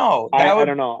 No, I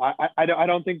don't know. I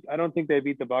don't think they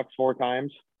beat the Bucks 4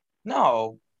 times.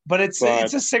 No, but it's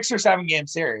a 6 or 7 game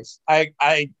series.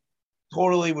 I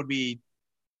totally would be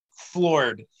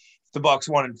floored if the Bucks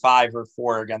won in 5 or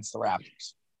 4 against the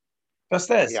Raptors. Just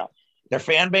this. Yeah. Their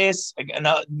fan base,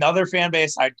 another fan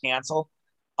base I'd cancel.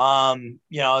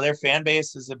 Their fan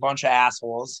base is a bunch of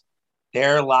assholes.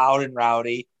 They're loud and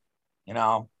rowdy.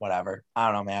 Whatever. I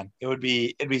don't know, man. It'd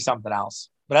be something else.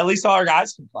 But at least all our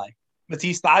guys can play.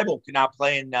 Matisse Thybulle cannot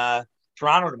play in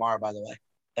Toronto tomorrow, by the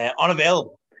way.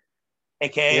 Unavailable.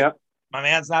 AKA, my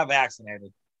man's not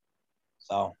vaccinated.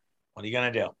 So what are you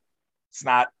going to do? It's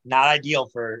not ideal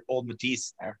for old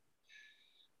Matisse there.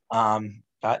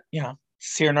 But,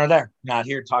 It's here nor there. Not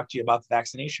here to talk to you about the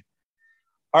vaccination.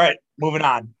 All right, moving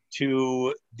on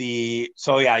to the.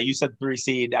 So yeah, you said 3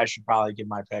 seed. I should probably give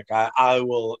my pick. I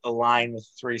will align with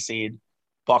 3 seed.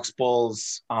 Bucks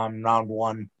Bulls round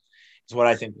one is what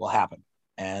I think will happen,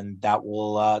 and that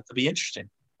will be interesting.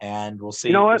 And we'll see.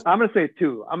 You know what? I'm gonna say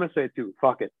 2.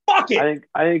 Fuck it. Fuck it.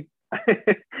 I think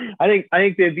I think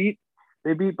they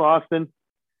beat Boston.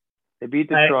 They beat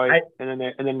Detroit,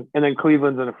 and then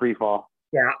Cleveland's in a free fall.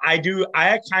 Yeah, I do.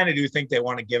 I kind of do think they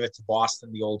want to give it to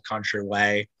Boston the old country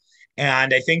way.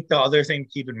 And I think the other thing to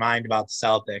keep in mind about the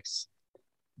Celtics,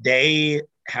 they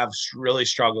have really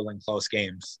struggled in close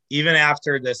games. Even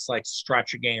after this like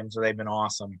stretch of games where they've been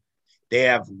awesome, they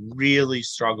have really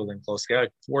struggled in close games.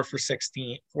 4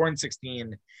 and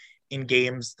 16 in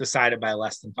games decided by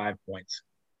less than 5 points.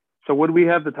 So would we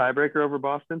have the tiebreaker over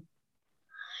Boston?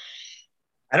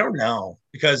 I don't know,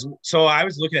 because so I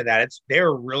was looking at that.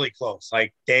 They're really close.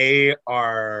 Like they're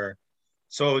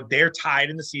tied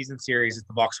in the season series if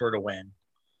the Bucks were to win.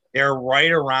 They're right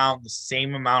around the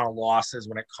same amount of losses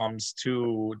when it comes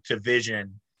to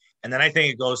division. And then I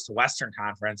think it goes to Western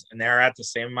Conference, and they're at the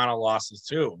same amount of losses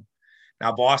too.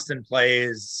 Now Boston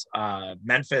plays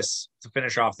Memphis to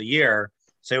finish off the year,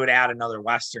 so they would add another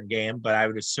Western game, but I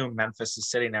would assume Memphis is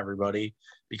sitting everybody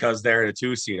because they're the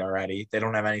 2 seed already. They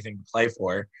don't have anything to play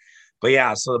for. But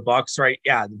yeah, so the Bucks right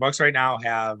now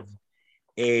have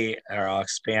I'll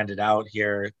expand it out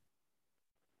here.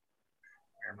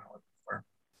 Where am I looking for?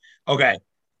 Okay.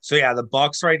 So yeah, the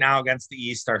Bucks right now against the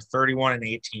East are 31 and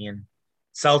 18.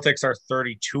 Celtics are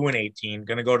 32 and 18,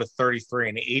 going to go to 33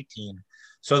 and 18.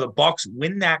 So the Bucks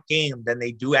win that game, then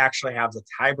they do actually have the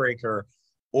tiebreaker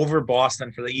over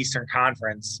Boston for the Eastern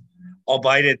Conference,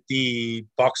 albeit the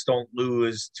Bucks don't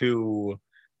lose to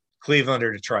Cleveland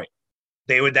or Detroit.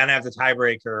 They would then have the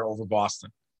tiebreaker over Boston.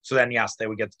 So then, yes, they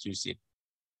would get the 2 seed.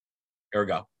 There we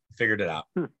go. Figured it out.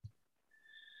 But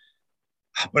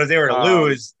if they were to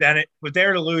lose, then it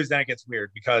gets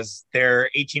weird because they're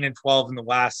 18 and 12 in the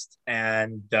West,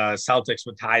 and the Celtics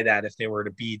would tie that if they were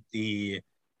to beat the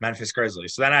Memphis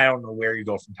Grizzlies. So then I don't know where you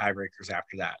go from tiebreakers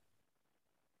after that.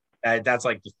 That's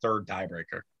like the third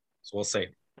tiebreaker. So we'll see.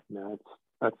 No,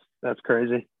 that's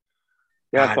crazy.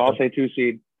 Yeah, so I'll say 2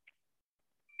 seed.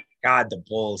 God, the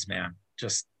Bulls, man.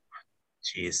 Just,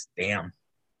 jeez, damn.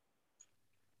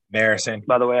 Embarrassing.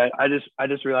 By the way, I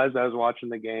just realized I was watching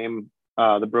the game,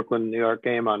 the Brooklyn New York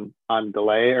game on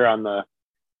delay, or on the,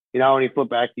 when you flip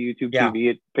back to YouTube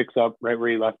TV, it picks up right where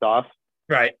you left off.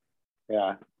 Right.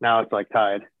 Yeah. Now it's like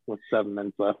tied with 7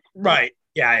 minutes left. Right.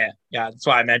 Yeah. That's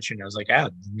why I mentioned. I was like,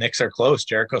 the Knicks are close.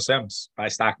 Jericho Sims, buy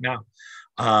stock now.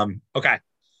 Okay.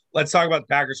 Let's talk about the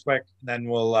Packers quick, and then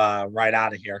we'll ride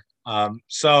out of here.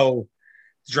 So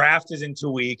draft is in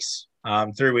 2 weeks,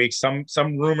 3 weeks.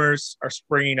 Some rumors are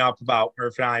springing up about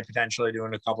Murph and I potentially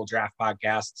doing a couple draft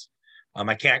podcasts.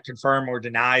 I can't confirm or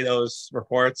deny those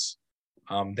reports.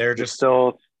 They're just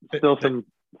still some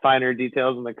finer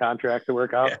details in the contract to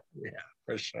work out. Yeah,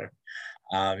 for sure.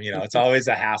 It's always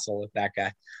a hassle with that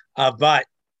guy. But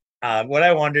what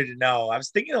I wanted to know, I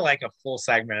was thinking of like a full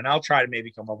segment, and I'll try to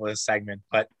maybe come up with a segment,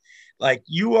 but like,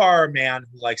 you are a man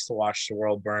who likes to watch the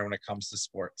world burn when it comes to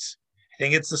sports. I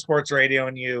think it's the sports radio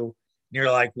in you. And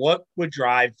you're like, what would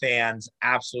drive fans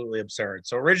absolutely absurd?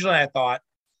 So originally I thought,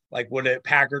 like, would a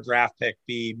Packer draft pick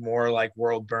be more like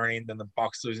world burning than the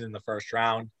Bucks losing in the first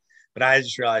round? But I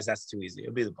just realized that's too easy.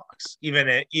 It'll be the Bucks,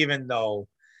 even though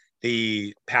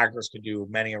the Packers could do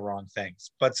many wrong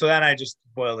things. But so then I just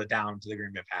boiled it down to the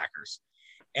Green Bay Packers.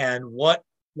 And what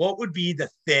would be the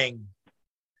thing?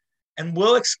 And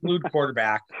we'll exclude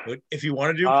quarterback if you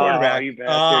want to do quarterback.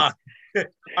 All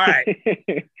right.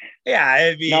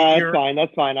 Yeah.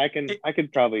 That's fine. I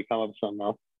could probably come up with something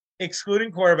else.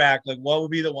 Excluding quarterback, like, what would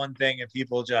be the one thing if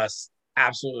people just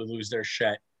absolutely lose their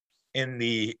shit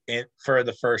for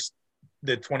the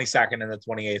 22nd and the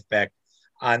 28th pick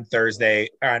on Thursday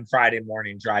or on Friday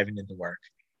morning driving into work?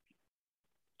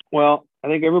 Well, I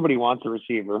think everybody wants a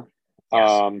receiver.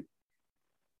 Yes.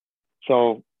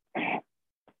 So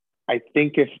I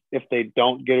think if they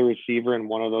don't get a receiver in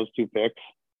one of those 2 picks,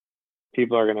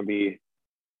 people are going to be,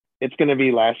 it's going to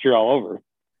be last year all over.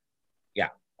 Yeah.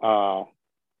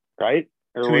 Right?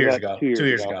 Or 2 years ago. 2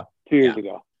 years ago. 2 years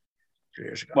ago. 2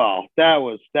 years ago. Well, that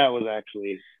was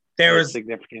actually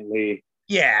significantly.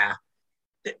 Yeah.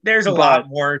 There's a lot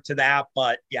more to that,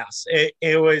 but yes,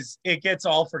 it gets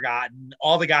all forgotten.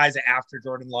 All the guys after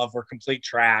Jordan Love were complete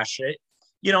trash. It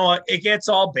gets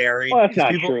all buried. Well, that's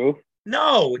not true.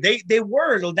 No, they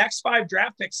were. The next 5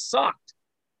 draft picks sucked.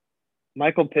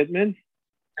 Michael Pittman?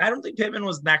 I don't think Pittman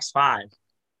was next 5.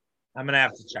 I'm going to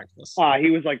have to check this. He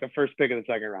was like the first pick of the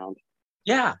second round.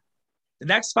 Yeah. The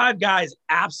next 5 guys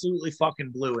absolutely fucking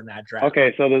blew in that draft.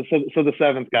 Okay, so the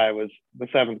seventh guy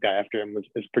after him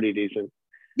is pretty decent.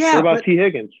 Yeah. What about T.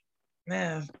 Higgins?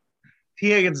 Man, T.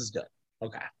 Higgins is good.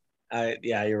 Okay.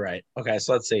 Yeah, you're right. Okay,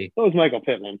 so let's see. So was Michael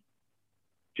Pittman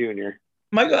Jr.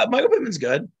 Michael Pittman's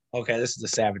good. Okay, this is the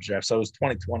Savage draft. So it was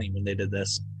 2020 when they did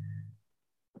this.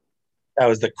 That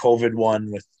was the COVID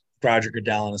one with Roger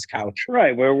Goodell on his couch.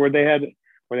 Right, where they had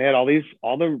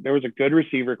there was a good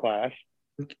receiver class.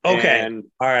 Okay.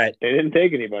 All right. They didn't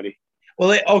take anybody.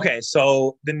 Well,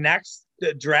 so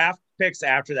the draft picks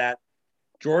after that,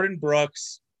 Jordan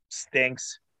Brooks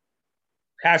stinks.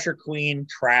 Patrick Queen,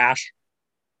 trash.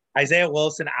 Isaiah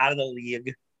Wilson out of the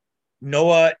league.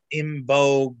 Noah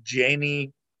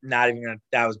Imbogeni,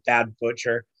 that was bad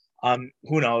butcher.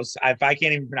 Who knows? If I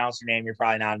can't even pronounce your name, you're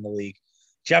probably not in the league.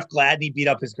 Jeff Gladney beat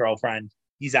up his girlfriend.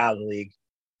 He's out of the league.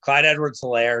 Clyde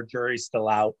Edwards-Helaire, jury's still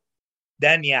out.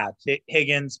 Then,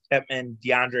 Higgins, Pittman,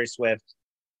 DeAndre Swift,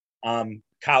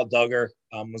 Kyle Duggar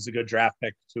was a good draft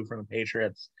pick too from the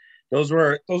Patriots. Those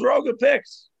were all good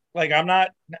picks. Like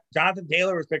Jonathan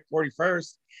Taylor was picked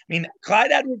 41st. I mean,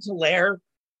 Clyde Edwards-Helaire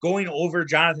going over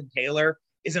Jonathan Taylor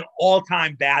is an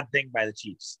all-time bad thing by the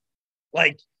Chiefs.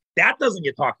 Like that doesn't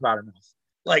get talked about enough.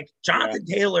 Like Jonathan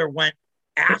Taylor went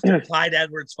after Clyde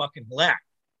Edwards-Helaire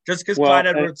just because Clyde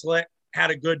Edwards-Helaire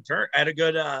had a good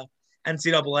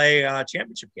NCAA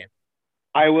championship game.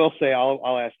 I will say,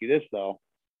 I'll ask you this though.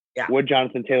 Yeah. Would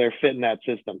Jonathan Taylor fit in that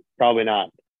system? Probably not.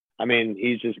 I mean,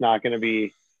 he's just not going to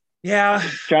be. Yeah.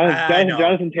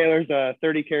 Jonathan Taylor's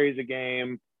 30 carries a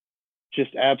game,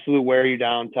 just absolute wear you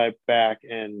down type back.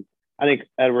 And I think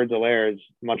Edwards-Helaire is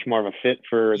much more of a fit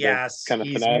for the kind of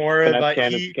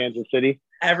finesse Kansas City.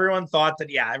 Everyone thought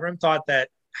that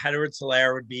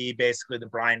Edwards-Helaire would be basically the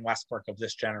Brian Westbrook of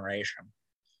this generation.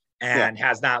 And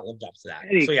has not lived up to that.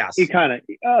 He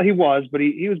was, but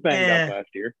he was banged up last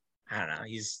year. I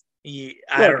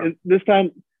don't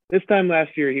know. This time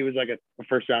last year, he was like a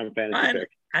first round fantasy pick.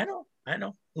 I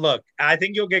know. Look, I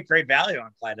think you'll get great value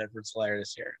on Clyde Edwards-Helaire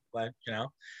this year. But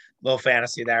little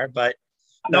fantasy there. But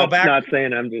not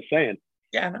saying. I'm just saying.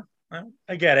 Yeah, no,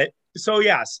 I get it. So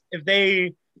yes, if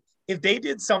they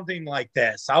did something like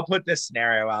this, I'll put this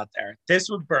scenario out there. This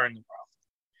would burn the world.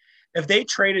 If they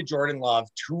traded Jordan Love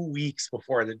 2 weeks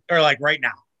before right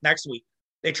now, next week,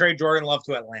 they trade Jordan Love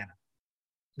to Atlanta.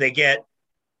 They get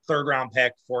 3rd round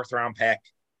pick, 4th round pick.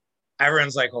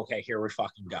 Everyone's like, okay, here we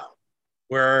fucking go.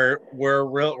 We're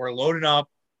loading up,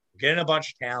 getting a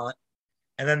bunch of talent,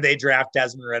 and then they draft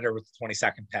Desmond Ridder with the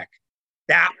 22nd pick.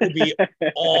 That would be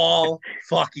all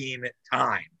fucking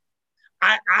time.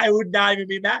 I would not even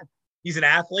be mad. He's an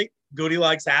athlete. Goody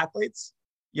likes athletes,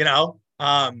 No,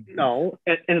 and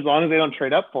as long as they don't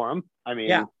trade up for him, I mean,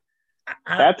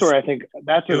 that's where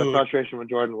the frustration with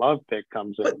Jordan Love pick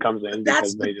comes in.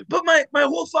 But my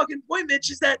whole fucking point,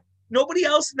 Mitch, is that nobody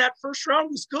else in that first round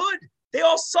was good. They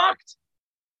all sucked.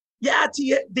 Yeah,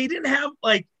 they didn't have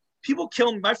people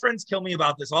kill me. My friends kill me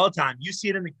about this all the time. You see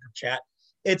it in the group chat.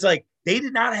 It's like they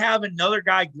did not have another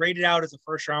guy graded out as a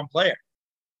first round player,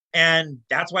 and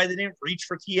that's why they didn't reach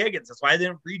for T. Higgins. That's why they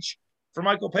didn't reach for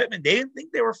Michael Pittman. They didn't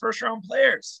think they were first round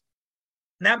players.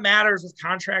 And that matters with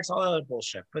contracts, all that other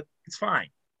bullshit, but it's fine.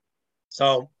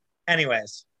 So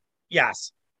anyways,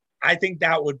 yes, I think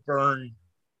that would burn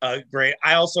great.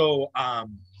 I also,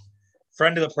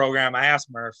 friend of the program, I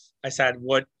asked Murph, I said,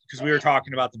 because we were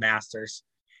talking about the Masters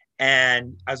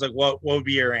and I was like, what would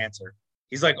be your answer?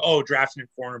 He's like, drafting a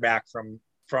cornerback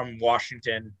from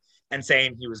Washington and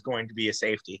saying he was going to be a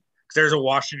safety. Because there's a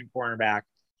Washington cornerback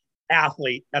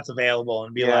athlete that's available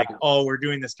and be like, we're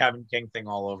doing this Kevin King thing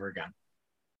all over again.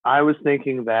 I was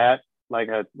thinking that like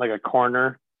a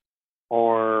corner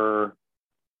or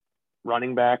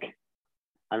running back.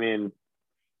 I mean,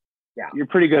 you're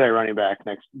pretty good at running back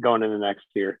going into next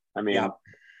year. I mean,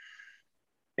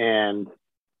 and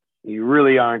you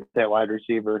really aren't that wide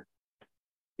receiver.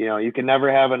 You can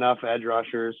never have enough edge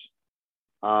rushers.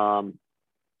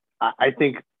 I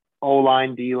think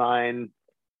O-line, D-line,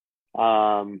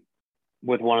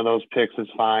 with one of those picks is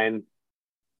fine.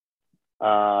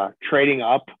 Trading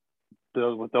up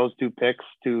with those 2 picks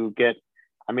to get,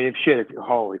 I mean,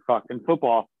 holy fuck, in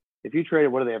football, if you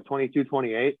traded, what do they have, 22,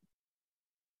 28?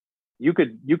 You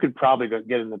could probably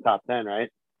get in the top 10, right?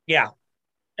 Yeah.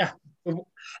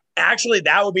 Actually,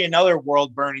 that would be another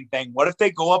world burning thing. What if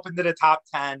they go up into the top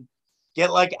 10,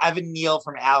 get like Evan Neal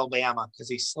from Alabama because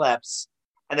he slips,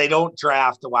 and they don't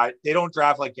draft like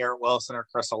Garrett Wilson or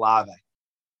Chris Olave.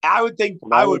 I would think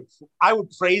I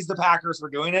would praise the Packers for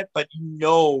doing it, but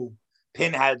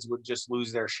pinheads would just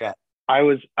lose their shit. I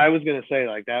was gonna say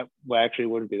like that actually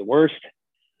wouldn't be the worst.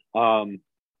 But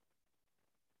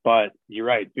you're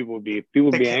right. People would be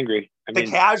angry. I the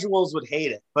mean, casuals would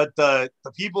hate it, but the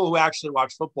people who actually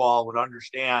watch football would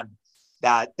understand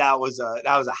that that was a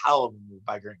hell of a move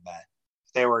by Green Bay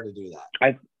if they were to do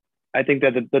that. I think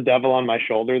that the devil on my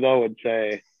shoulder though would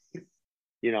say,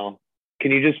 you know,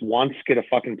 can you just once get a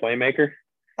fucking playmaker?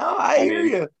 No, I hear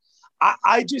you.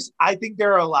 I think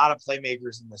there are a lot of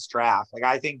playmakers in this draft. Like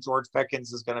I think George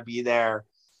Pickens is going to be there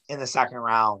in the second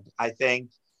round. I think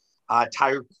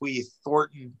Tyreek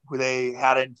Thornton, who they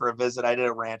had in for a visit. I did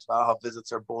a rant about how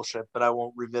visits are bullshit, but I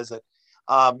won't revisit.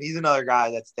 He's another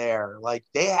guy that's there. Like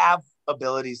they have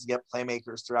abilities to get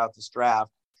playmakers throughout this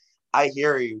draft. I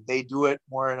hear you. They do it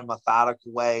more in a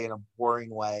methodical way, in a boring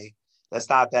way. That's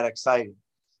not that exciting.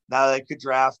 Now they could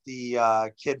draft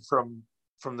the kid from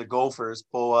the Gophers,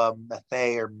 Boa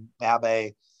Mathey or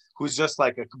Mabe, who's just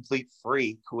like a complete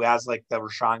freak, who has like the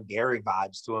Rashawn Gary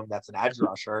vibes to him. That's an edge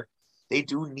rusher. They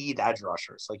do need edge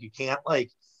rushers. Like you can't like.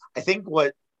 I think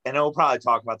what, and we'll probably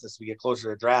talk about this as we get closer to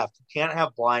the draft. You can't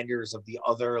have blinders of the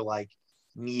other like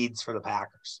needs for the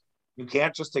Packers. You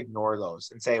can't just ignore those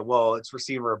and say, well, it's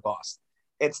receiver or bust.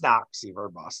 It's not receiver or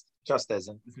bust. It just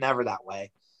isn't. It's never that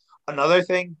way. Another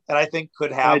thing that I think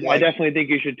could have I definitely think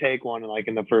you should take one like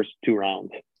in the first 2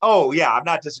 rounds. Oh yeah, I'm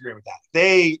not disagreeing with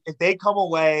that. If they come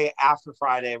away after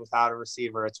Friday without a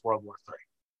receiver, it's World War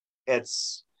III.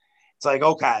 It's like,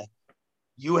 okay,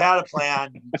 you had a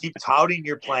plan, you keep touting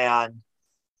your plan,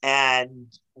 and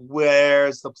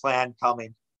where's the plan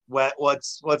coming?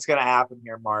 What's gonna happen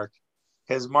here, Mark?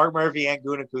 Because Mark Murphy and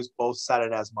Gunakus both said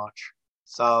it as much.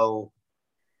 So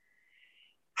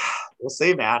we'll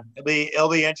see, man. It'll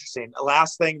be interesting. The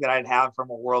last thing that I'd have from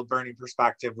a world burning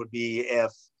perspective would be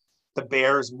if the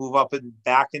Bears move up and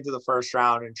back into the first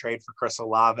round and trade for Chris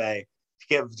Olave to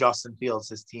give Justin Fields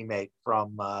his teammate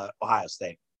from Ohio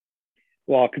State.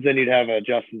 Well, because then you'd have a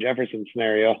Justin Jefferson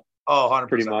scenario. Oh, 100%.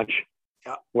 Pretty much.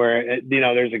 Yeah. Where,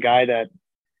 there's a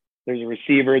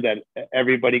receiver that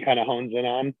everybody kind of hones in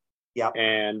on. Yeah.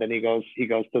 And then he goes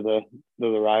to the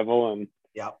rival, and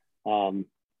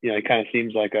it kind of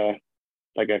seems like a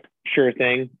sure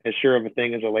thing, as sure of a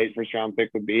thing as a late first round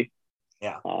pick would be.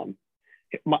 Yeah.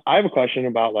 I have a question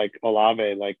about like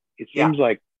Olave. Like it seems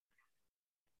like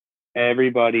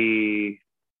everybody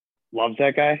loves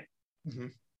that guy. Mm-hmm.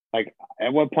 Like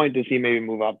at what point does he maybe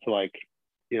move up to like,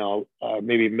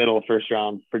 maybe middle first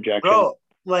round projection? Bro,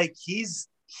 like he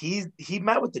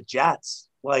met with the Jets.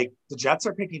 Like the Jets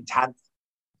are picking 10th.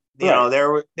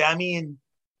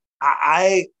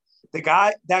 The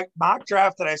guy, that mock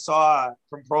draft that I saw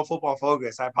from Pro Football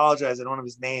Focus, I apologize, I don't have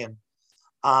his name,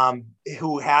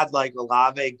 who had like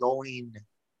Olave going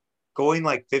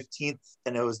like 15th,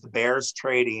 and it was the Bears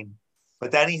trading.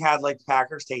 But then he had like the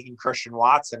Packers taking Christian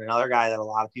Watson, another guy that a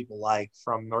lot of people like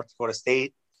from North Dakota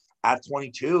State at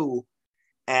 22.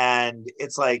 And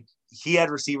it's like he had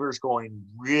receivers going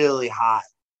really high.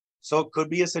 So it could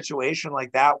be a situation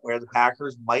like that where the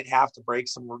Packers might have to break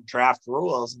some draft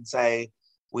rules and say,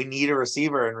 we need a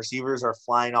receiver, and receivers are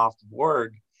flying off the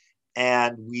board,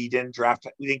 and we didn't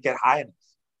get high enough.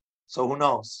 So who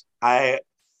knows? I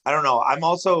don't know. I'm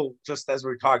also, just as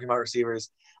we're talking about receivers,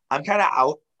 I'm kind of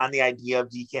out on the idea of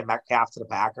DK Metcalf to the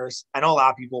Packers. I know a lot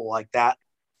of people like that.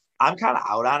 I'm kind of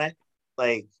out on it.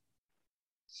 Like,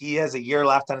 he has a year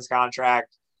left on his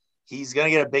contract. He's going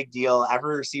to get a big deal.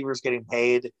 Every receiver's getting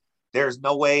paid. There's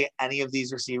no way any of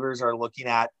these receivers are looking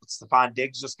at what Stephon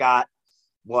Diggs just got,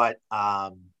 what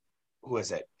who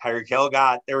is it? Tyreek Hill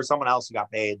got. There was someone else who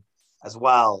got paid as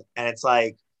well. And it's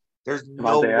like, there's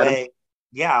no way.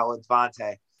 Yeah, with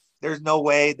Vontae. There's no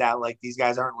way that like these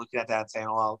guys aren't looking at that and saying,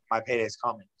 well, my payday's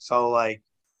coming. So like,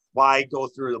 why go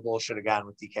through the bullshit again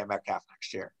with DK Metcalf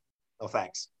next year? No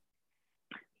thanks.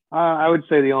 I would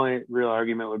say the only real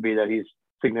argument would be that he's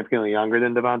significantly younger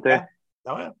than Devontae. Yeah.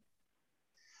 Oh, yeah.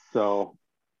 So,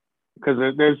 because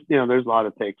there's a lot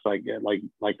of takes like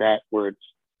that where it's,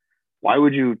 why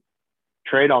would you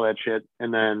trade all that shit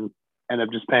and then end up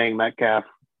just paying Metcalf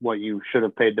what you should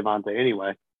have paid Devontae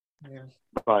anyway? Yeah.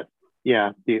 But yeah,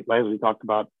 as we talked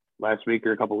about last week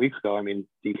or a couple of weeks ago, I mean,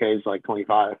 DK is like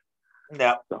 25.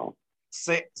 Yeah. So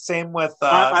same with.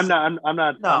 I'm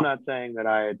not saying that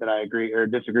I agree or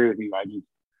disagree with you. I just,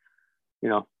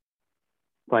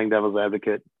 playing devil's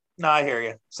advocate. No, I hear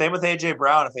you. Same with AJ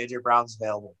Brown if AJ Brown's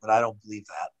available, but I don't believe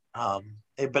that.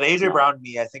 But AJ Brown to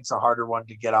me, I think, is a harder one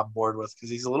to get on board with because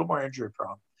he's a little more injury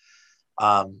prone.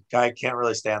 Guy can't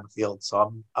really stay on the field, so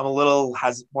I'm a little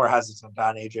more hesitant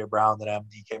on AJ Brown than I'm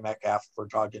DK Metcalf if we're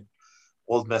talking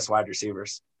Old Miss wide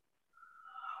receivers.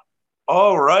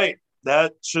 All right,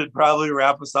 that should probably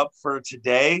wrap us up for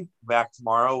today. Back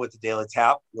tomorrow with the Daily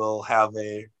Tap. We'll have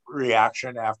a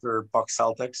reaction after Bucks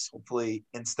Celtics. Hopefully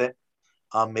instant.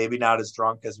 Maybe not as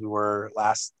drunk as we were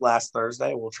last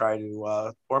Thursday. We'll try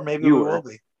to, or maybe we will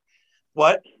be.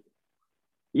 What?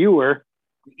 You were.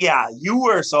 Yeah, you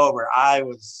were sober. I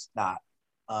was not.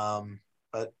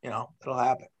 But it'll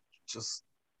happen. Just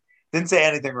didn't say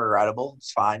anything regrettable.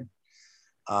 It's fine.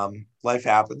 Life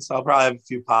happens. I'll probably have a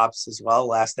few pops as well.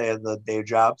 Last day of the day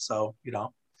job, so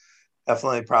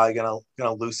definitely probably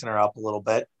gonna loosen her up a little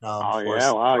bit. Oh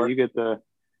yeah! Wow, you get the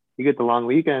long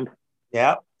weekend.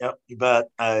 Yeah, yep. You bet.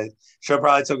 I should have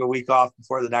probably took a week off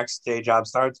before the next day job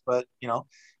starts, but your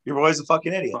boy's a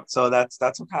fucking idiot, so that's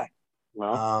okay.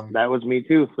 Well, that was me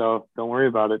too. So don't worry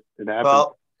about it. It happens.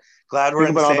 Well, glad we're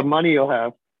Think about all the money you'll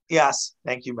have. Yes,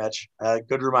 thank you, Mitch.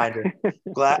 Good reminder.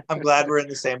 I'm glad we're in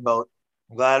the same boat.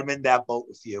 I'm glad I'm in that boat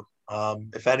with you.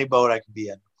 If any boat I can be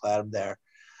in, glad I'm there.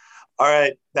 All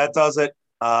right, that does it.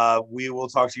 We will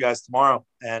talk to you guys tomorrow,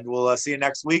 and we'll see you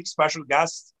next week. Special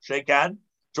guest Shay Ken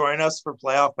join us for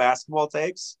playoff basketball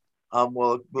takes.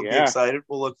 We'll be excited.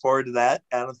 We'll look forward to that.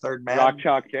 And a third man, Rock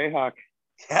Chalk Jayhawk.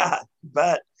 Yeah,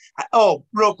 but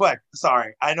real quick.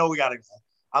 Sorry, I know we gotta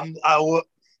go.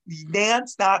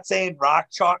 Nance not saying Rock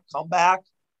Chalk comeback.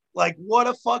 Like, what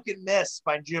a fucking miss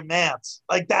by Jim Nance.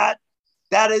 Like that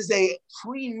is a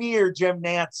premier Jim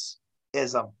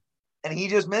Nance-ism. And he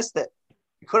just missed it.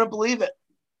 He couldn't believe it.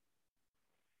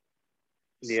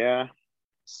 Yeah.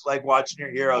 It's like watching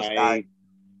your heroes die.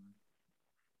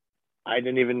 I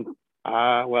didn't even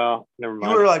well, never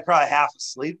mind. You were like probably half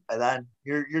asleep by then.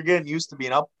 You're getting used to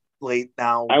being up late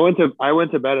now. I went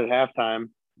to bed at halftime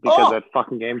because that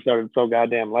fucking game started so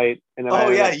goddamn late. And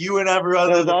then you and every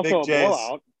other the Big Jays.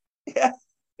 Blowout. Yeah.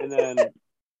 And then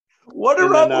what a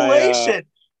revelation.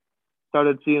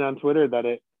 Started seeing on Twitter that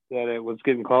it was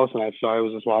getting close, and I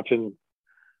was just watching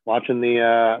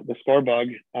the score bug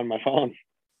on my phone.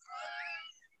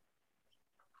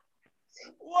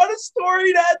 What a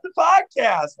story to end the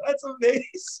podcast. That's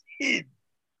amazing.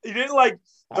 You didn't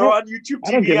throw on YouTube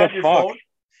TV on your phone?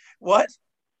 What?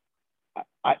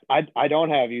 I don't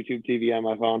have YouTube TV on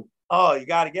my phone. Oh, you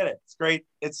got to get it. It's great.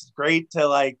 It's great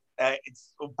to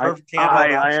it's perfect.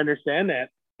 I understand that.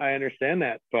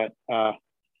 But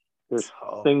there's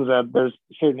things there's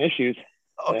certain issues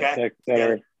that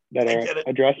are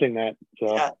addressing that.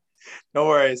 So yeah. No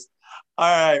worries. All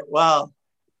right. Well,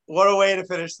 what a way to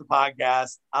finish the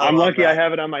podcast. I'm lucky I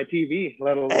have it on my TV,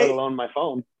 let alone my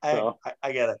phone. So.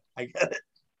 I get it.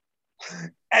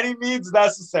 Any means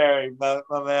necessary, my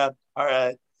man. All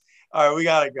right, we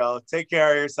gotta go. Take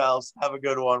care of yourselves. Have a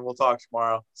good one. We'll talk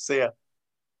tomorrow. See ya.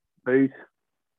 Peace.